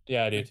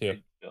 Yeah, I do too.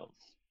 3-page bills.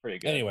 Pretty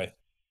good. Anyway,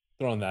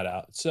 throwing that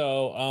out.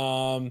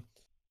 So,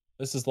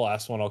 this is the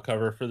last one I'll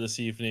cover for this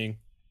evening.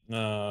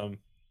 So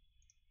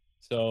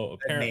That name was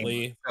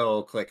apparently,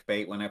 so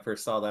clickbait when I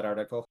first saw that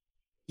article.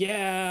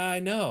 yeah, I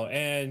know,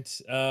 and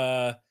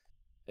I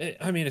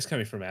mean, it's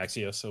coming from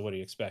Axios, so what do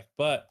you expect?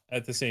 But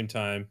at the same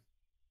time,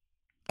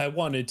 I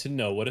wanted to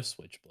know what a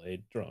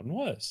Switchblade drone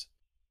was.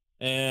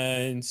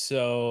 And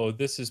so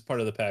this is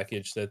part of the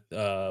package that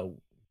the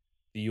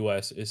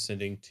US is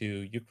sending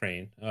to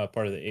Ukraine,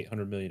 part of the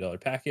 $800 million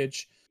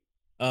package.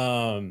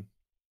 Unlike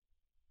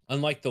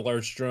the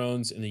large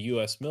drones in the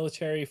US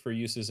military for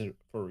uses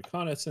for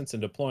reconnaissance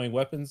and deploying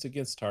weapons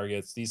against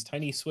targets, these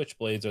tiny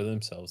Switchblades are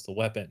themselves the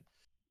weapon.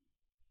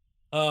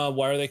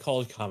 Why are they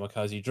called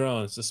kamikaze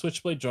drones? The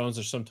Switchblade drones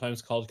are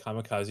sometimes called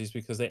kamikazes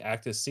because they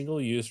act as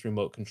single-use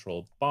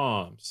remote-controlled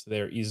bombs.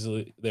 They're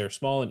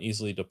small and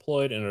easily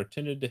deployed and are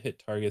intended to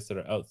hit targets that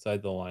are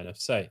outside the line of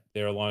sight.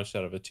 They are launched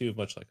out of a tube,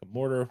 much like a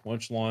mortar.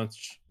 Once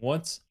launched,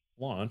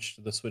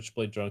 the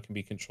Switchblade drone can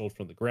be controlled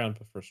from the ground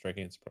before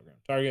striking its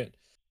programmed target.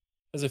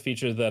 Has a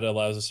feature that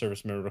allows a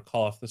service member to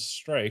call off the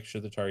strike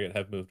should the target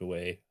have moved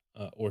away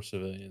or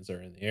civilians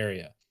are in the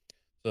area.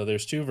 So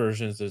there's two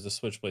versions. There's a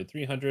Switchblade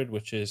 300,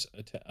 which is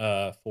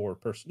for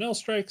personnel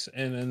strikes,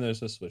 and then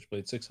there's a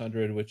Switchblade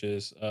 600, which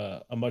is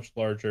a much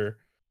larger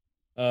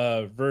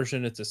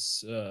version.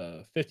 It's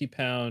a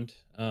 50-pound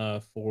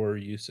for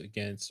use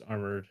against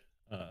armored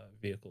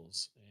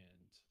vehicles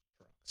and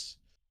trucks.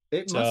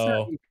 It must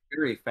not be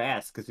very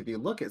fast because if you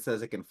look, it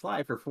says it can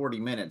fly for 40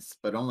 minutes,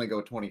 but only go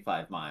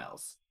 25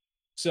 miles.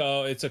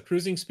 So it's a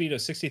cruising speed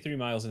of 63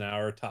 miles an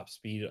hour, top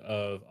speed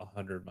of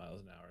 100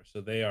 miles an hour.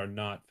 So they are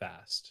not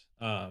fast.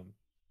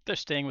 They're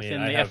staying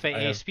within the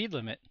FAA speed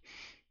limit.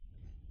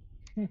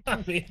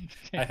 I mean,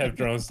 I have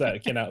drones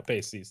that can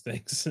outpace these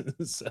things.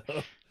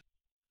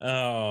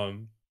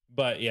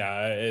 But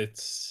yeah,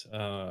 it's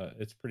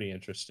pretty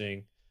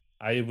interesting.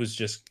 I was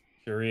just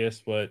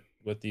curious what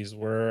these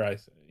were. I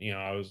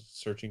was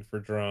searching for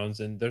drones,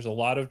 and there's a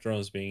lot of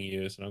drones being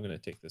used, and I'm going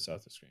to take this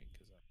off the screen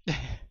because I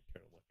don't care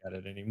to look at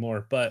it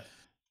anymore. But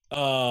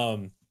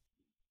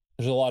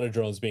there's a lot of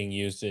drones being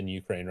used in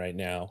Ukraine right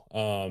now.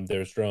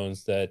 There's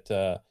drones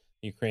that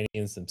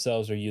Ukrainians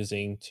themselves are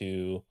using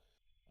to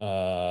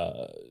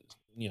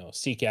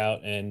seek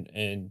out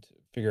and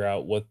figure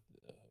out what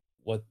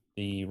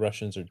the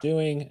Russians are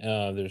doing.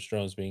 There's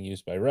drones being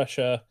used by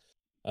Russia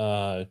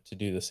to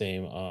do the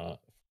same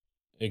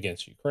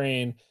against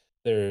Ukraine.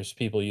 There's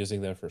people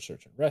using them for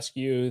search and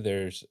rescue.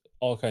 There's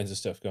all kinds of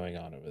stuff going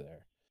on over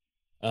there.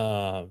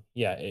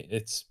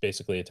 It's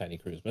basically a tiny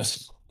cruise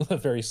missile, a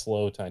very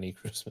slow tiny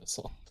cruise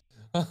missile.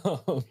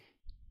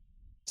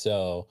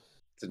 So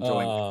it's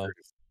enjoying the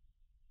cruise.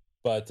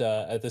 But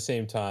at the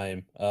same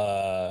time,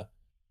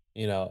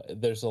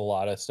 there's a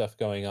lot of stuff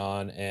going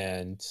on,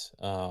 and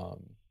a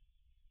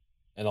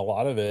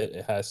lot of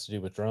it has to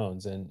do with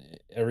drones. And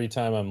every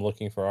time I'm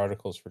looking for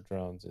articles for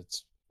drones,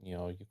 it's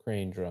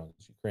Ukraine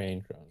drones,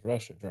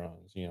 Russia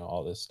drones,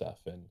 all this stuff.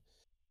 And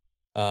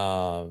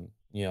I'm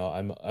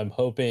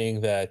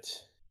hoping that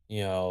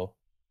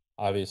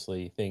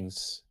obviously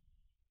things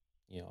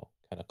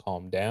kind of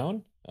calm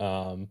down.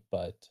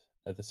 But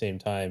at the same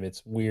time,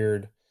 it's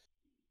weird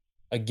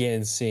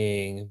again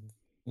seeing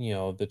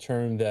the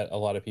term that a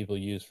lot of people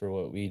use for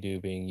what we do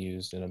being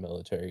used in a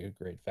military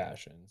grade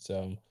fashion.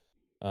 So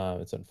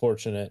it's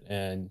unfortunate,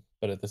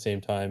 but at the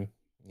same time,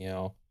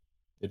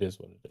 it is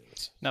what it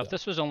is. Now, if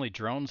this was only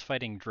drones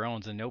fighting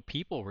drones and no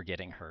people were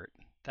getting hurt,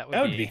 that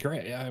would be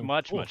great. Yeah,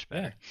 much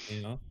better.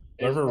 Yeah,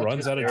 whoever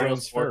runs out of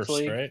drones first,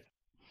 right?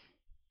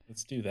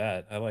 Let's do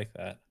that. I like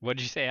that. What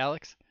did you say,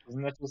 Alex?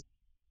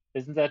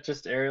 Isn't that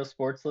just Aerial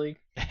Sports League?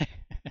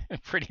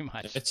 Pretty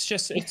much. It's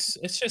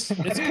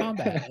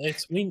combat.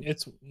 It's wing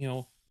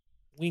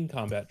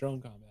combat, drone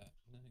combat.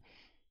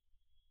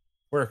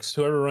 Works.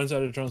 Whoever runs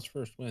out of drones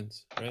first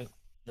wins, right?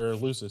 Or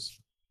loses.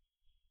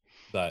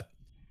 But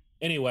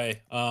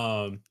anyway,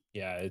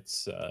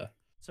 it's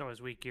so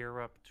as we gear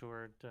up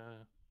toward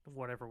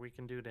whatever we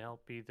can do to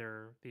help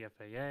either the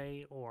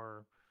FAA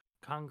or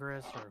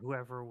Congress or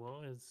whoever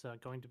is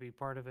going to be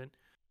part of it.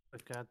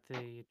 We've got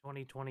the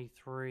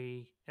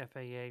 2023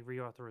 FAA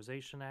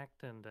Reauthorization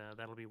Act, and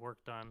that'll be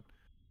worked on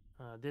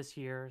this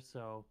year.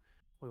 So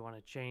we want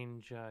to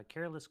change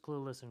careless,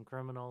 clueless, and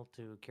criminal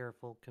to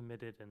careful,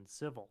 committed, and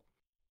civil.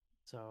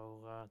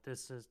 So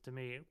this is, to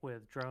me,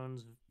 with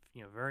drones,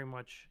 very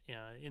much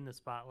in the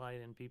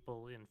spotlight and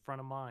people in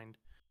front of mind.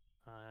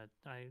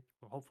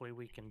 Hopefully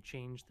we can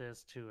change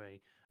this to a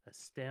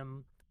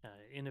STEM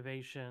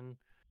innovation,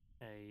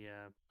 a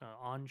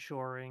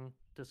onshoring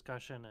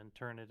discussion, and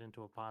turn it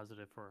into a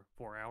positive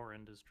for our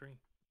industry.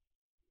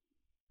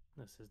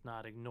 This is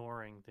not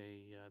ignoring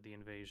the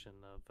invasion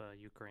of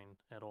Ukraine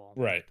at all.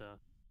 Right. But,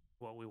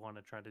 what we want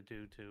to try to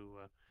do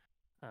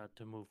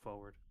to move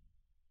forward.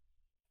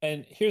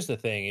 And here's the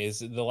thing: is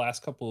the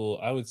last couple,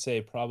 I would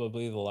say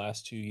probably the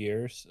last 2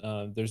 years,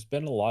 there's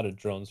been a lot of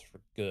drones for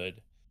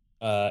good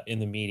in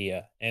the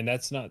media, and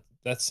that's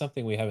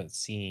something we haven't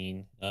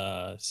seen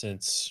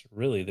since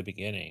really the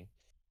beginning.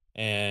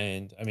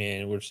 And I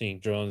mean, we're seeing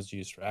drones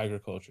used for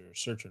agriculture,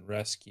 search and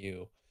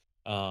rescue,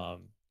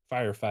 um,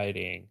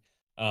 firefighting,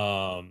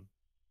 um,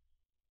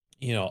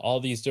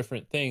 all these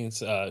different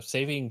things,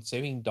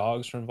 saving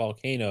dogs from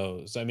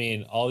volcanoes. I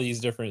mean, all these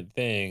different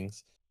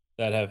things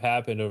that have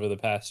happened over the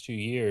past 2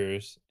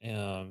 years,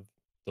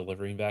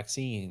 delivering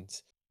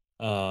vaccines,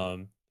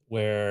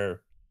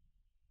 where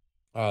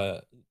uh,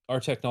 our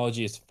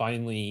technology is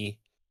finally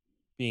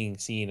being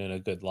seen in a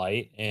good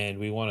light, and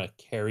we want to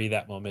carry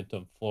that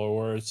momentum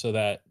forward so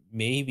that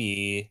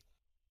maybe,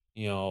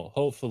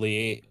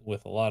 hopefully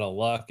with a lot of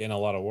luck and a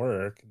lot of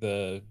work,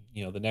 the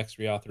next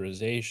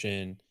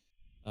reauthorization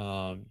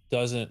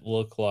doesn't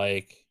look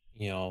like,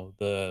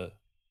 the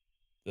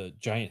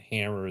giant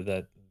hammer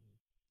that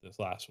this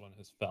last one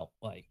has felt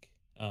like.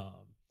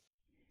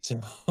 So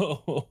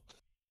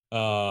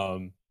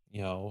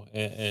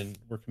and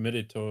we're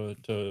committed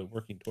to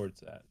working towards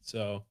that.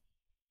 So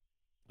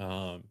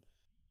um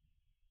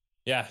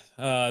yeah,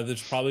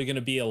 there's probably going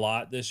to be a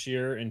lot this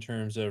year in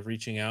terms of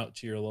reaching out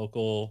to your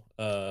local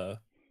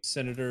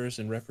senators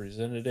and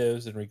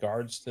representatives in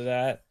regards to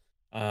that.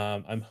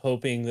 I'm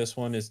hoping this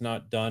one is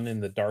not done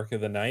in the dark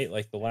of the night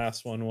like the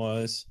last one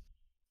was,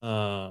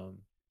 um,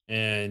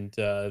 and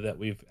that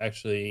we've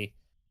actually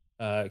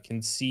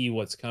can see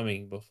what's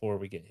coming before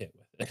we get hit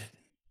with it.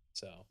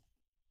 So,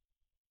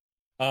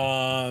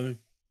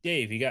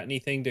 Dave, you got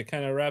anything to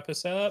kind of wrap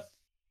us up?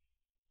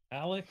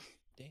 Alex?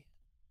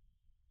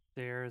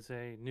 There's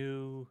a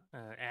new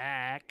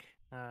ACK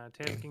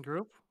tasking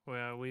group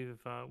where we've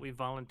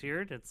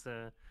volunteered. It's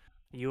a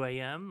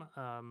UAM,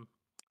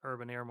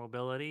 urban air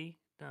mobility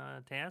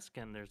task,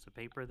 and there's a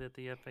paper that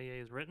the FAA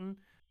has written.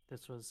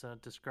 This was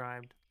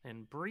described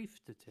in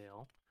brief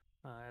detail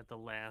at the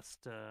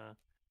last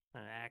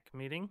ACK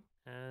meeting,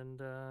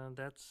 and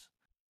that's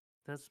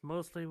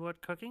mostly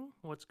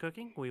what's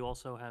cooking. We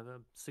also have a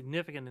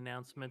significant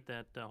announcement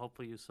that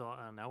hopefully you saw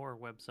on our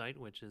website,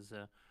 which is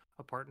a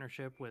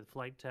partnership with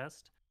Flight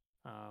Test.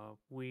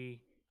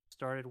 We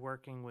started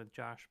working with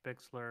Josh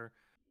Bixler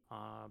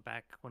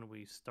back when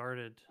we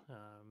started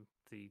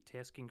the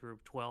Tasking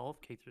Group 12,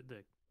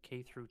 the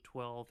K through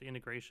 12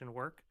 integration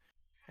work,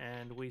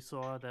 and we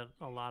saw that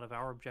a lot of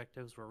our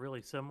objectives were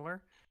really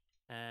similar,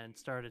 and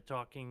started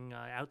talking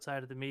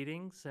outside of the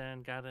meetings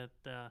and got it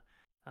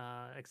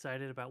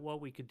excited about what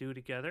we could do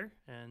together.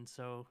 And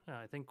so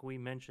I think we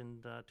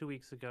mentioned 2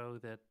 weeks ago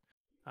that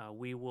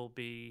we will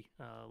be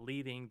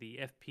leading the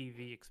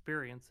FPV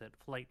experience at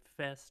Flight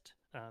Fest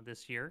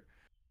this year.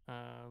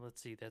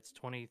 Let's see, that's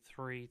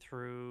 23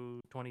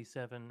 through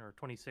 27 or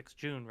 26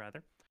 June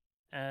rather.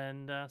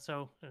 And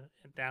so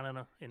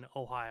down in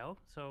Ohio.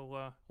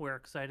 So we're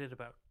excited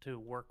to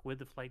work with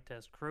the Flight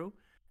Test crew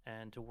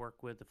and to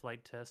work with the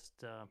Flight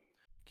Test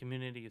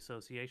Community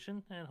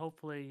Association. And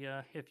hopefully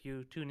if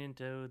you tune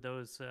into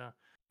those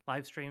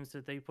live streams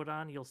that they put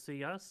on, you'll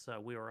see us.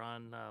 We were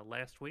on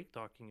last week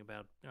talking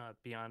about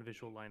beyond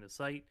visual line of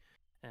sight,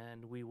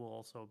 and we will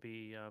also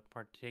be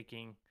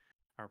participating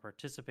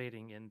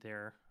in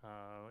their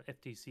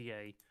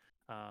FTCA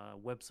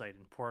website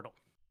and portal.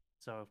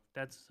 So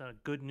that's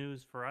good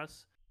news for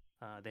us.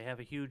 They have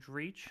a huge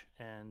reach,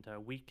 and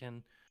we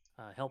can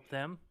help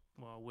them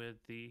with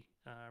the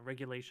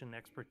regulation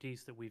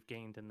expertise that we've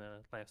gained in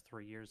the last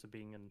 3 years of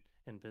being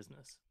in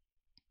business.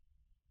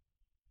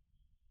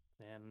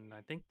 And I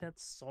think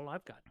that's all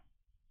I've got.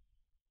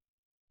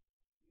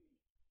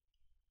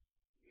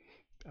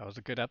 That was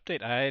a good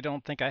update. I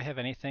don't think I have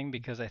anything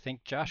because I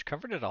think Josh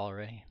covered it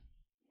already.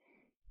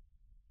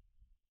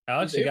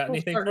 Alex, you got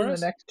anything for us? In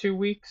the next 2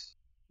 weeks?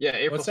 Yeah,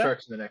 April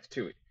starts in the next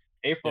 2 weeks.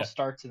 April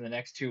starts in the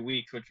next 2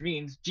 weeks, which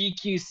means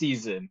GQ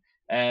season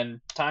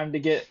and time to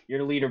get a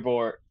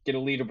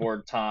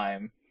leaderboard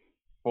time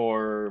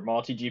for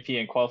multi-GP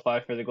and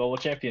qualify for the global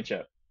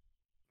championship.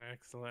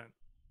 Excellent.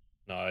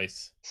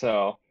 Nice.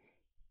 So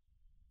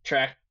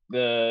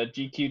the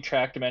GQ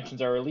track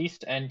dimensions are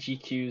released and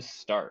GQs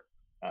start.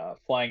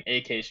 Flying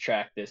AK's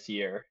track this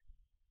year.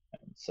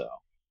 And so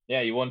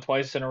yeah, you won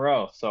twice in a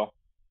row. So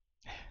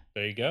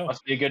there you go.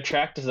 Must be a good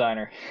track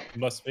designer.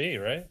 Must be,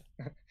 right?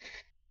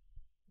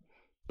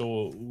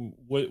 So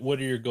what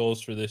are your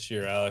goals for this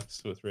year,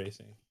 Alex, with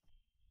racing?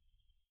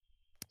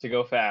 To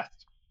go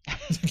fast.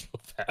 To go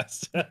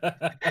fast. All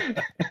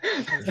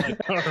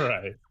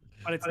right.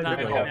 But it's not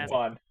have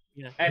fun.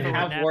 And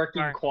have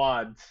working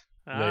quads.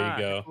 There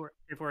you go.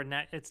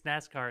 It's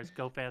NASCAR's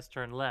go fast,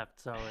 turn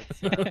left. So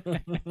it's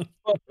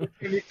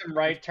maybe some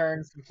right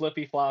turns, some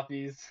flippy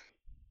floppies.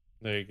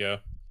 There you go.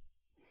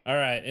 All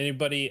right.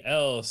 Anybody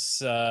else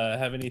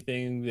have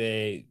anything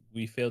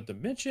we failed to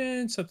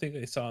mention? Something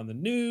they saw in the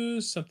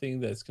news? Something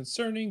that's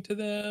concerning to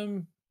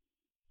them?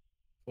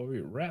 Before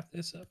we wrap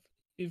this up,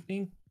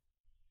 evening.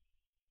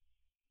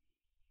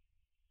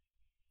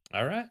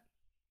 All right.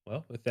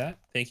 Well, with that,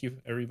 thank you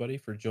everybody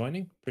for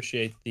joining.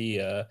 Appreciate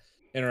the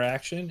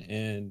interaction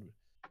and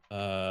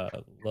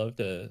love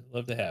to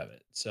have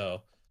it.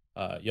 So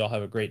y'all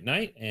have a great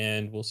night,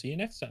 and we'll see you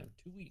next time.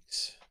 2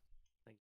 weeks.